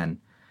failed, then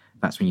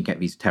that's when you get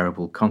these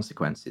terrible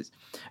consequences.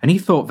 And he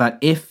thought that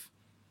if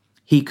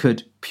he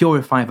could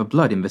purify the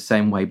blood in the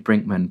same way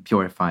Brinkmann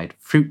purified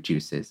fruit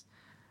juices,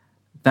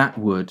 that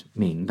would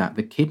mean that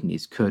the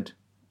kidneys could,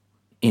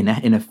 in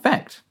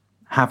effect,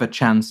 have a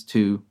chance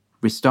to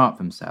restart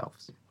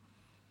themselves.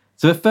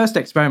 So the first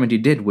experiment he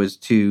did was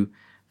to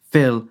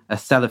fill a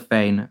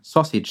cellophane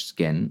sausage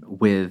skin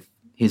with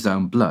his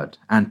own blood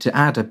and to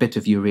add a bit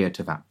of urea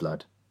to that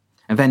blood.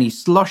 And then he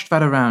sloshed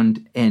that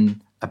around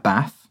in a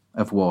bath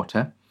of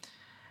water.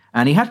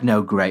 And he had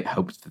no great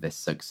hopes for this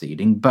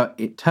succeeding, but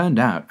it turned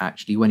out,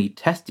 actually, when he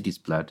tested his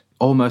blood,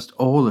 almost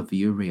all of the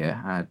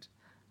urea had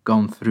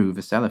gone through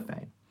the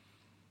cellophane.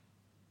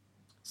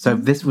 So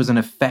this was an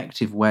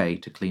effective way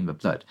to clean the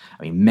blood.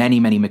 I mean, many,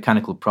 many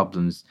mechanical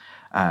problems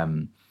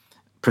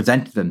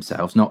presented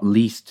themselves, not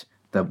least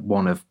the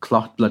one of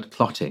blood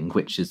clotting,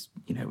 which is,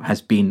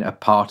 has been a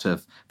part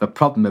of the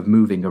problem of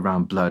moving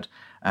around blood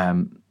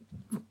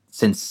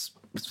since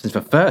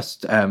the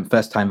first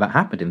time that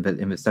happened in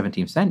the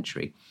 17th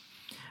century.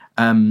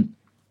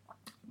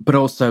 But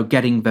also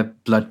getting the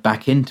blood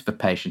back into the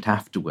patient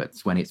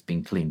afterwards when it's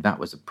been cleaned, that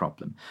was a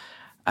problem.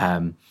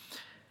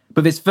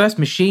 But this first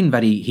machine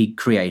that he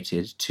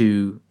created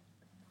to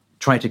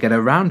try to get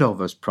around all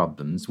those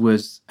problems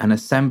was an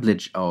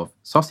assemblage of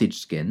sausage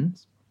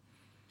skins,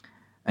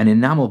 an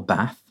enamel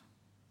bath,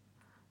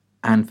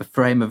 and the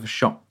frame of a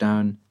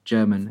shot-down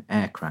German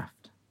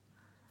aircraft.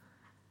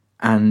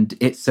 And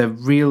it's a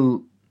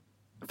real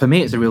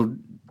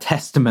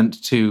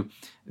testament to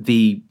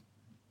the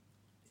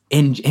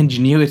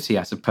ingenuity,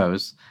 I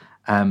suppose,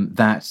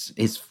 that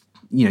is,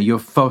 you're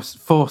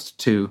forced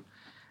to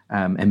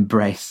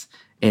embrace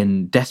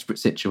in desperate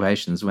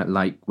situations,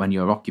 like when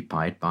you're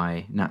occupied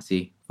by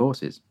Nazi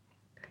forces.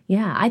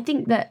 Yeah, I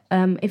think that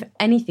if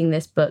anything,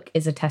 this book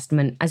is a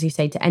testament, as you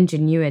say, to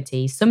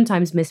ingenuity,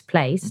 sometimes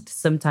misplaced,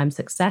 sometimes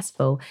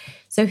successful.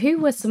 So who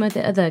were some of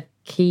the other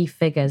key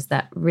figures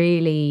that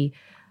really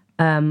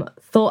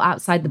thought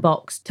outside the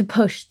box to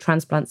push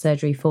transplant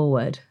surgery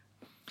forward?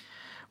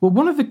 Well,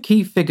 one of the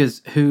key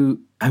figures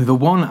and the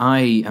one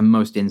I am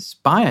most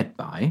inspired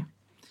by,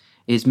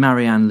 is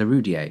Marianne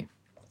Leroudier,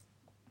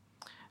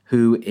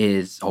 who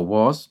is, or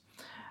was,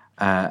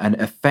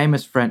 a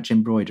famous French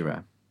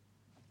embroiderer.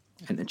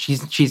 And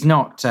she's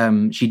not,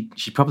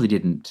 she probably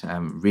didn't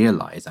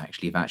realize,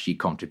 actually, that she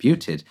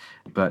contributed,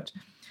 but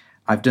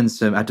I did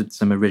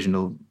some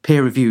original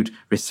peer-reviewed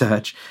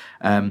research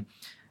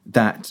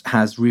that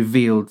has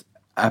revealed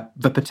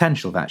the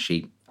potential that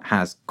she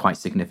has quite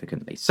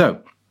significantly.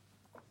 So,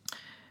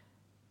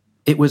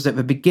 it was at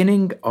the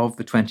beginning of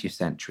the 20th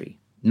century,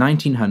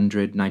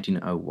 1900,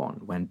 1901,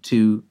 when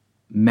two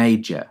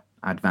major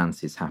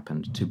advances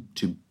happened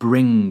to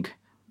bring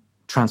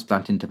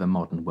transplant into the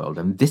modern world.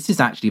 And this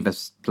is actually the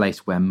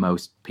place where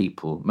most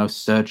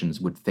surgeons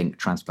would think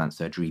transplant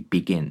surgery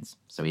begins.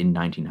 So in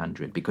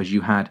 1900, because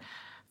you had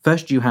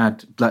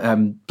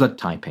blood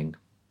typing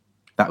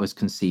that was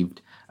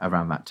conceived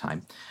around that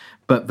time.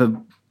 But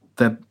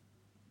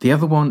the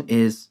other one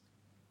is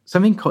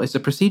it's a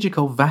procedure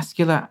called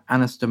vascular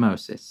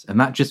anastomosis, and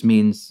that just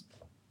means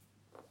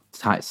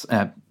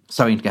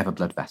sewing together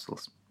blood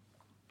vessels,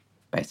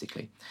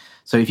 basically.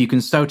 So if you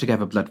can sew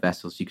together blood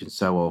vessels, you can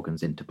sew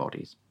organs into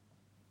bodies.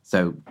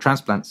 So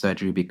transplant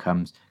surgery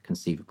becomes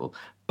conceivable.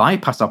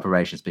 Bypass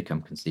operations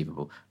become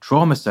conceivable.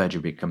 Trauma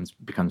surgery becomes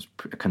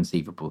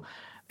conceivable.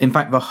 In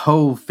fact, the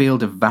whole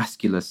field of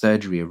vascular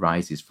surgery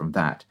arises from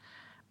that.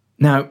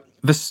 Now,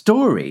 the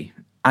story,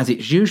 as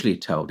it's usually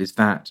told, is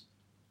that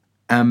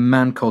a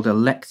man called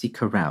Alexis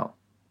Carrel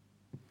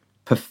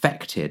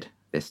perfected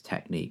this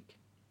technique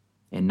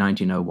in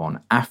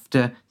 1901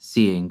 after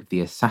seeing the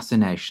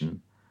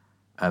assassination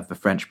of the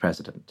French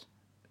president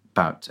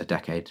about a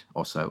decade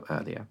or so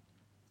earlier.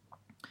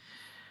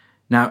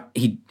 Now,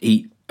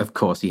 he of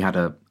course, he had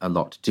a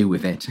lot to do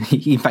with it.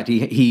 In fact,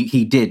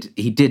 he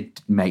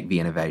did make the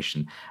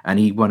innovation, and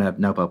he won a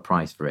Nobel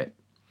Prize for it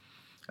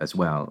as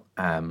well.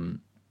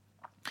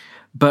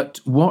 But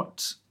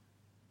what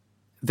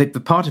the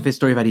part of his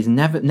story that is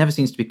never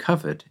seems to be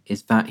covered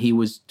is that he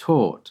was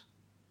taught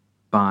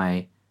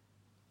by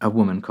a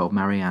woman called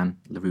Marianne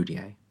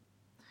Leroudier.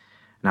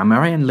 Now,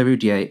 Marianne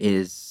Leroudier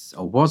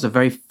was a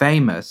very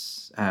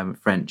famous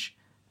French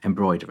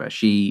embroiderer.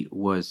 She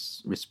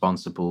was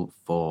responsible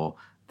for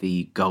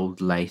the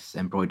gold lace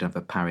embroidered over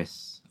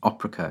Paris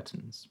opera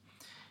curtains.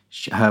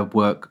 Her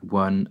work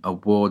won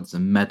awards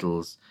and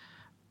medals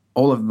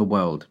all over the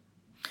world.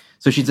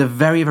 So she's a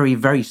very, very,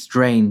 very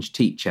strange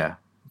teacher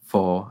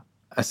for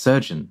a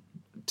surgeon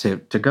to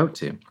go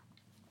to.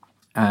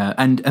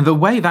 And the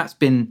way that's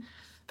been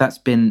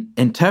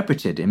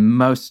interpreted in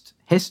most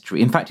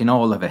history, in fact, in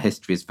all of the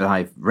histories that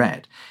I've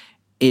read,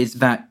 is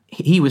that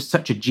he was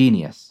such a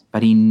genius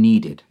that he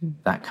needed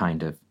that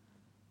kind of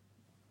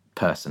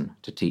person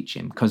to teach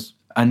him, because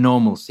a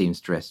normal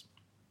seamstress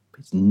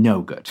is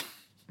no good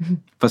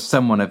for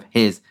someone of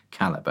his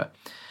caliber.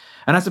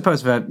 And I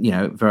suppose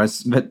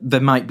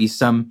there might be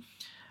something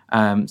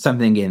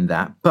in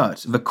that,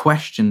 but the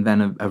question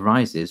then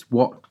arises: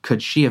 what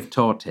could she have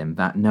taught him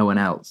that no one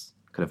else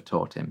could have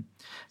taught him?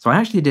 So I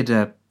actually did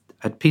a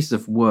piece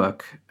of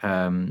work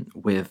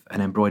with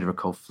an embroiderer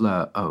called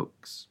Fleur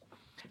Oakes.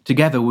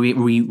 Together, we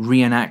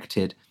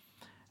reenacted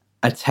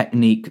a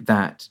technique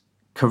that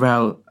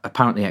Carrel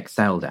apparently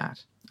excelled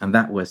at, and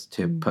that was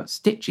to put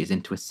stitches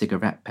into a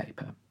cigarette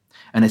paper.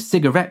 And a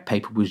cigarette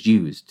paper was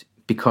used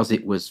because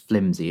it was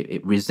flimsy.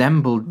 It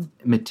resembled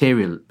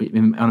material,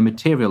 on a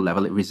material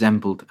level, it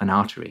resembled an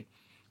artery.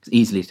 It's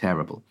easily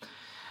tearable.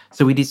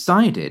 So we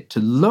decided to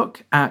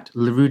look at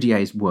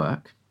Leroudier's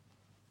work,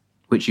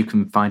 which you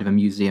can find in a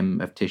museum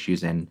of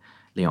tissues in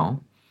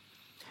Lyon,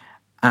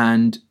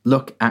 and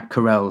look at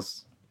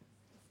Carrel's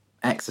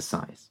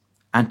exercise,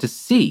 and to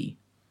see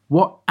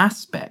what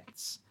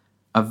aspects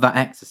of that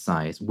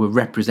exercise were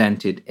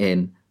represented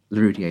in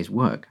Leroudier's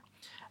work.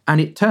 And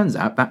it turns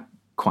out that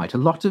quite a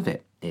lot of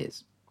it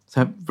is.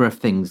 So there are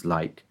things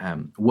like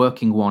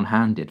working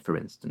one-handed, for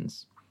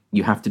instance.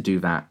 You have to do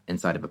that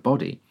inside of a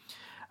body.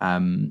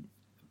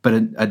 But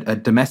a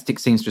domestic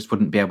seamstress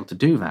wouldn't be able to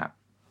do that.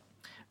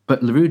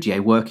 But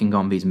Leroudier, working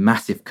on these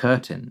massive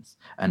curtains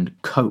and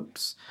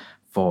copes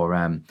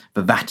for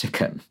the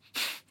Vatican,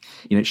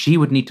 she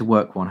would need to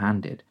work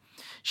one-handed.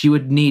 She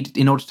would need,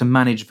 in order to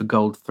manage the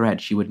gold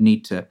thread, she would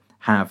need to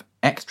have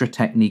extra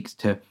techniques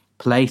to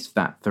place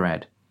that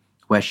thread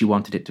where she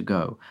wanted it to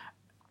go.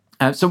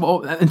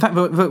 So, in fact,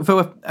 there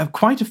were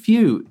quite a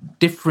few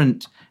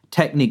different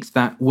techniques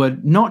that were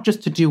not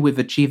just to do with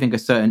achieving a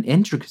certain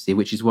intricacy,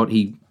 which is what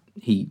he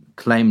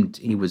claimed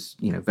he was,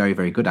 very,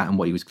 very good at, and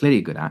what he was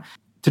clearly good at,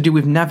 to do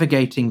with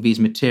navigating these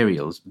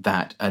materials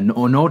that an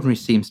ordinary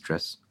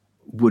seamstress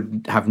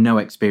would have no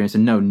experience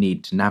and no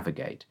need to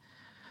navigate.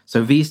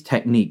 So these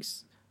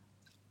techniques,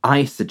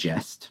 I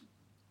suggest,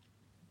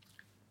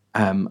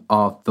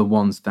 are the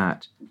ones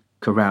that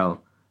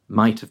Carrel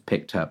might have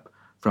picked up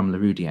from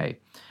Leroudier.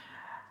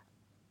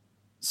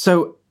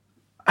 So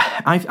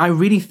I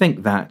really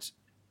think that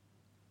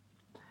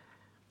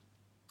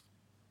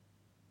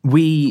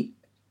we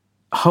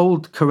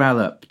hold Carrel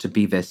up to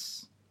be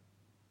this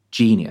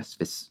genius,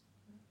 this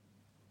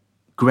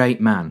great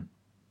man.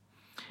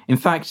 In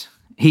fact,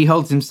 he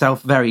holds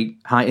himself very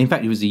high. In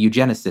fact, he was a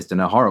eugenicist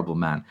and a horrible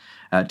man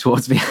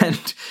towards the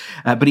end.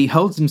 But he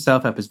holds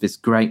himself up as this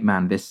great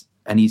man,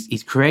 and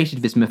he's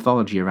created this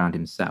mythology around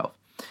himself.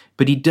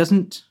 But he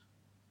doesn't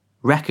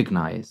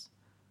recognize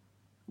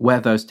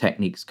where those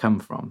techniques come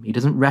from. He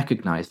doesn't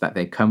recognize that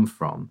they come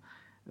from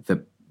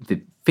the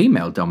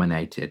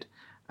female-dominated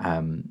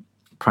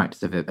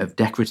practice of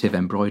decorative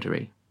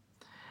embroidery.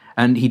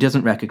 And he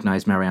doesn't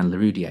recognize Marianne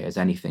Leroudier as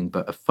anything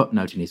but a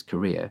footnote in his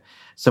career,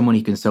 someone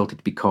he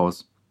consulted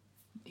because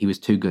he was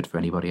too good for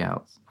anybody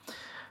else.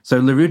 So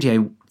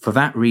Leroudier, for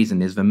that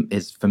reason,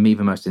 is for me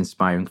the most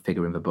inspiring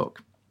figure in the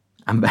book.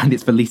 And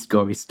it's the least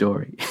gory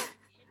story.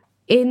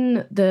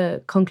 In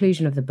the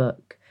conclusion of the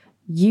book,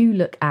 you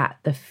look at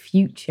the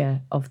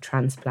future of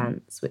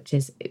transplants, which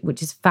is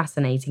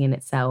fascinating in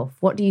itself.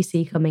 What do you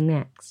see coming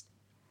next?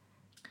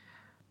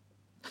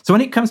 So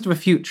when it comes to the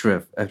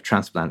future of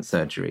transplant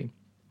surgery,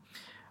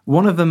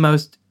 one of the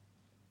most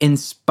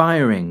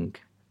inspiring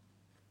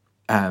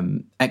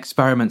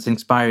experiments,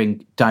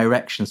 inspiring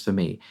directions for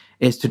me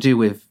is to do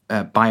with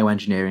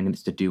bioengineering, and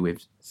it's to do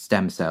with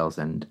stem cells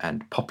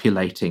and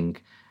populating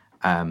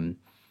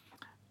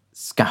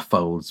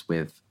scaffolds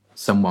with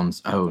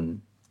someone's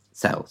own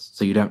cells.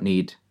 So you don't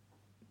need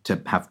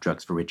to have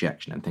drugs for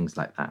rejection and things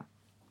like that.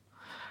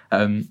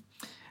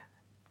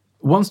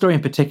 One story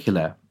in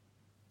particular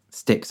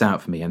sticks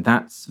out for me, and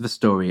that's the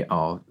story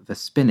of the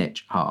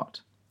spinach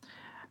heart.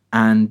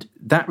 And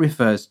that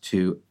refers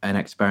to an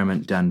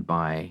experiment done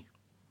by,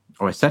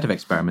 or a set of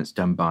experiments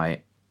done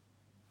by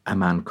a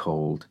man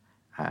called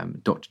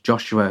Dr.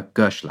 Joshua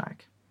Gerschlag.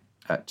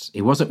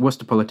 He was at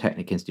Worcester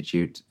Polytechnic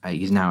Institute.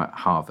 He's now at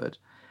Harvard.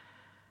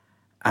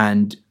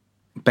 And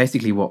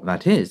basically what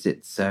that is,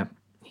 it's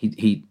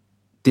he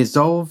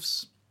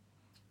dissolves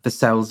the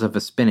cells of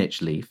a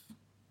spinach leaf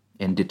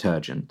in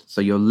detergent.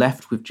 So you're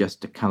left with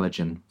just a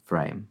collagen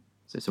frame.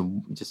 So it's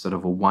just sort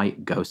of a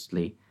white,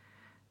 ghostly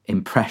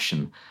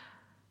impression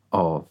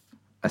of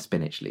a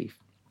spinach leaf.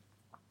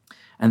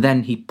 And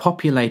then he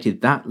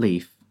populated that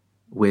leaf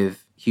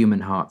with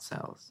human heart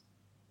cells.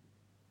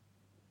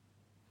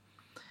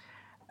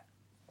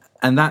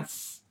 And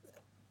that's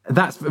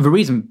the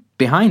reason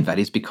behind that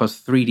is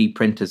because 3D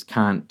printers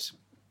can't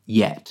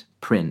yet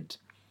print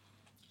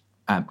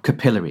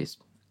capillaries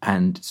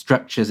and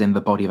structures in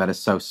the body that are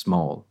so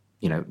small.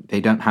 You know,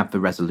 they don't have the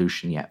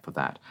resolution yet for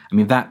that. I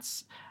mean,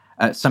 that's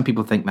some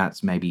people think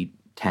that's maybe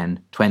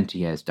 10, 20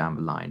 years down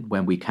the line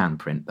when we can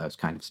print those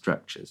kind of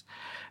structures.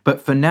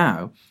 But for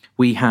now,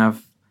 we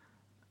have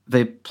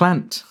the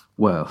plant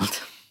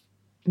world.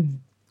 Mm.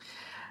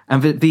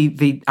 And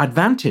the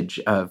advantage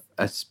of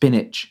a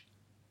spinach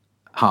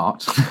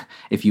heart,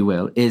 if you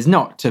will, is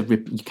not to,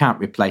 you can't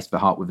replace the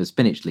heart with a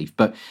spinach leaf,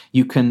 but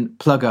you can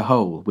plug a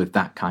hole with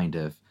that kind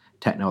of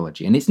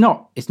technology. And it's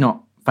not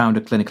found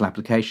a clinical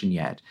application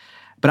yet.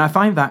 But I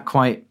find that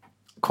quite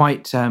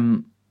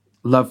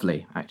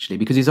lovely, actually,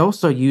 because he's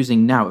also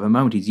using now, at the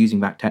moment, he's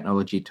using that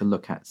technology to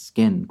look at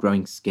skin,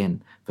 growing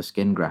skin for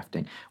skin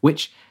grafting,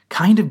 which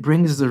kind of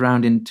brings us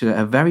around into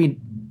a very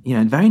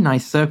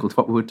nice circle to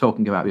what we were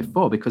talking about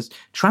before, because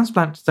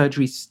transplant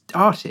surgery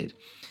started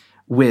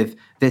with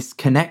this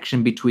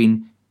connection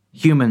between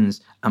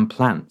humans and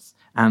plants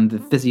and the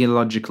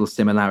physiological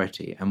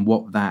similarity and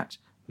what that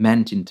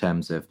meant in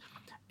terms of,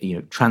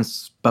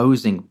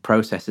 transposing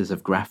processes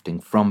of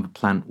grafting from the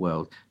plant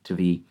world to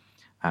the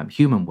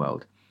human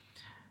world.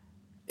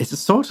 It's a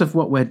sort of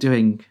what we're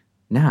doing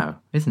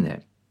now, isn't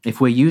it? If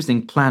we're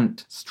using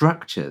plant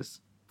structures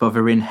for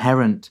their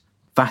inherent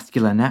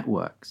vascular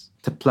networks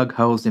to plug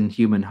holes in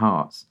human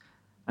hearts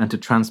and to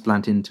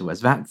transplant into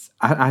us,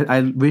 I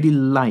really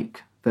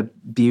like the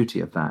beauty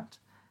of that.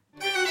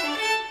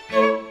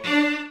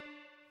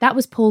 That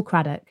was Paul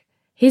Craddock.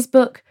 His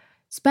book,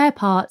 Spare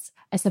Parts,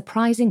 A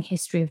Surprising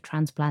History of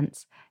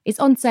Transplants, is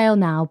on sale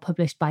now,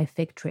 published by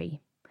Fig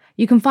Tree.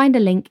 You can find a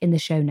link in the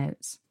show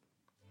notes.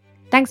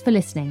 Thanks for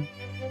listening.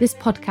 This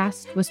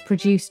podcast was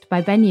produced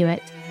by Ben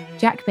Hewitt,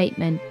 Jack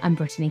Bateman and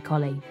Brittany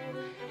Colley.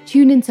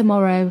 Tune in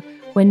tomorrow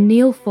when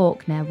Neil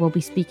Faulkner will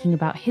be speaking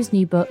about his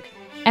new book,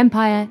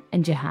 Empire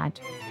and Jihad.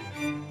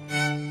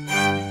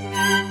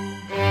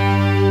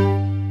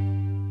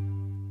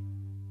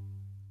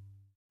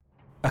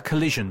 A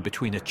collision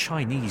between a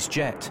Chinese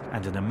jet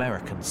and an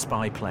American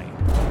spy plane.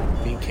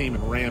 He came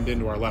and rammed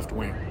into our left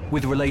wing.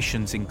 With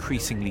relations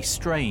increasingly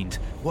strained,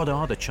 what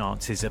are the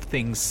chances of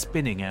things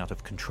spinning out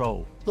of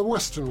control? The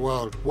Western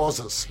world was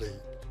asleep.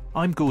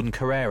 I'm Gordon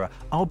Carrera.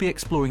 I'll be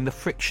exploring the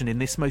friction in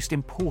this most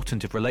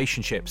important of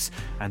relationships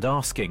and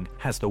asking,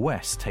 has the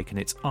West taken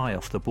its eye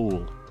off the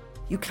ball?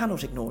 You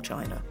cannot ignore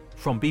China.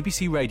 From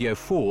BBC Radio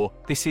 4,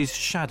 this is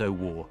Shadow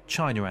War,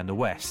 China and the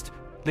West.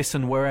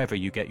 Listen wherever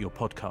you get your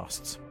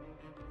podcasts.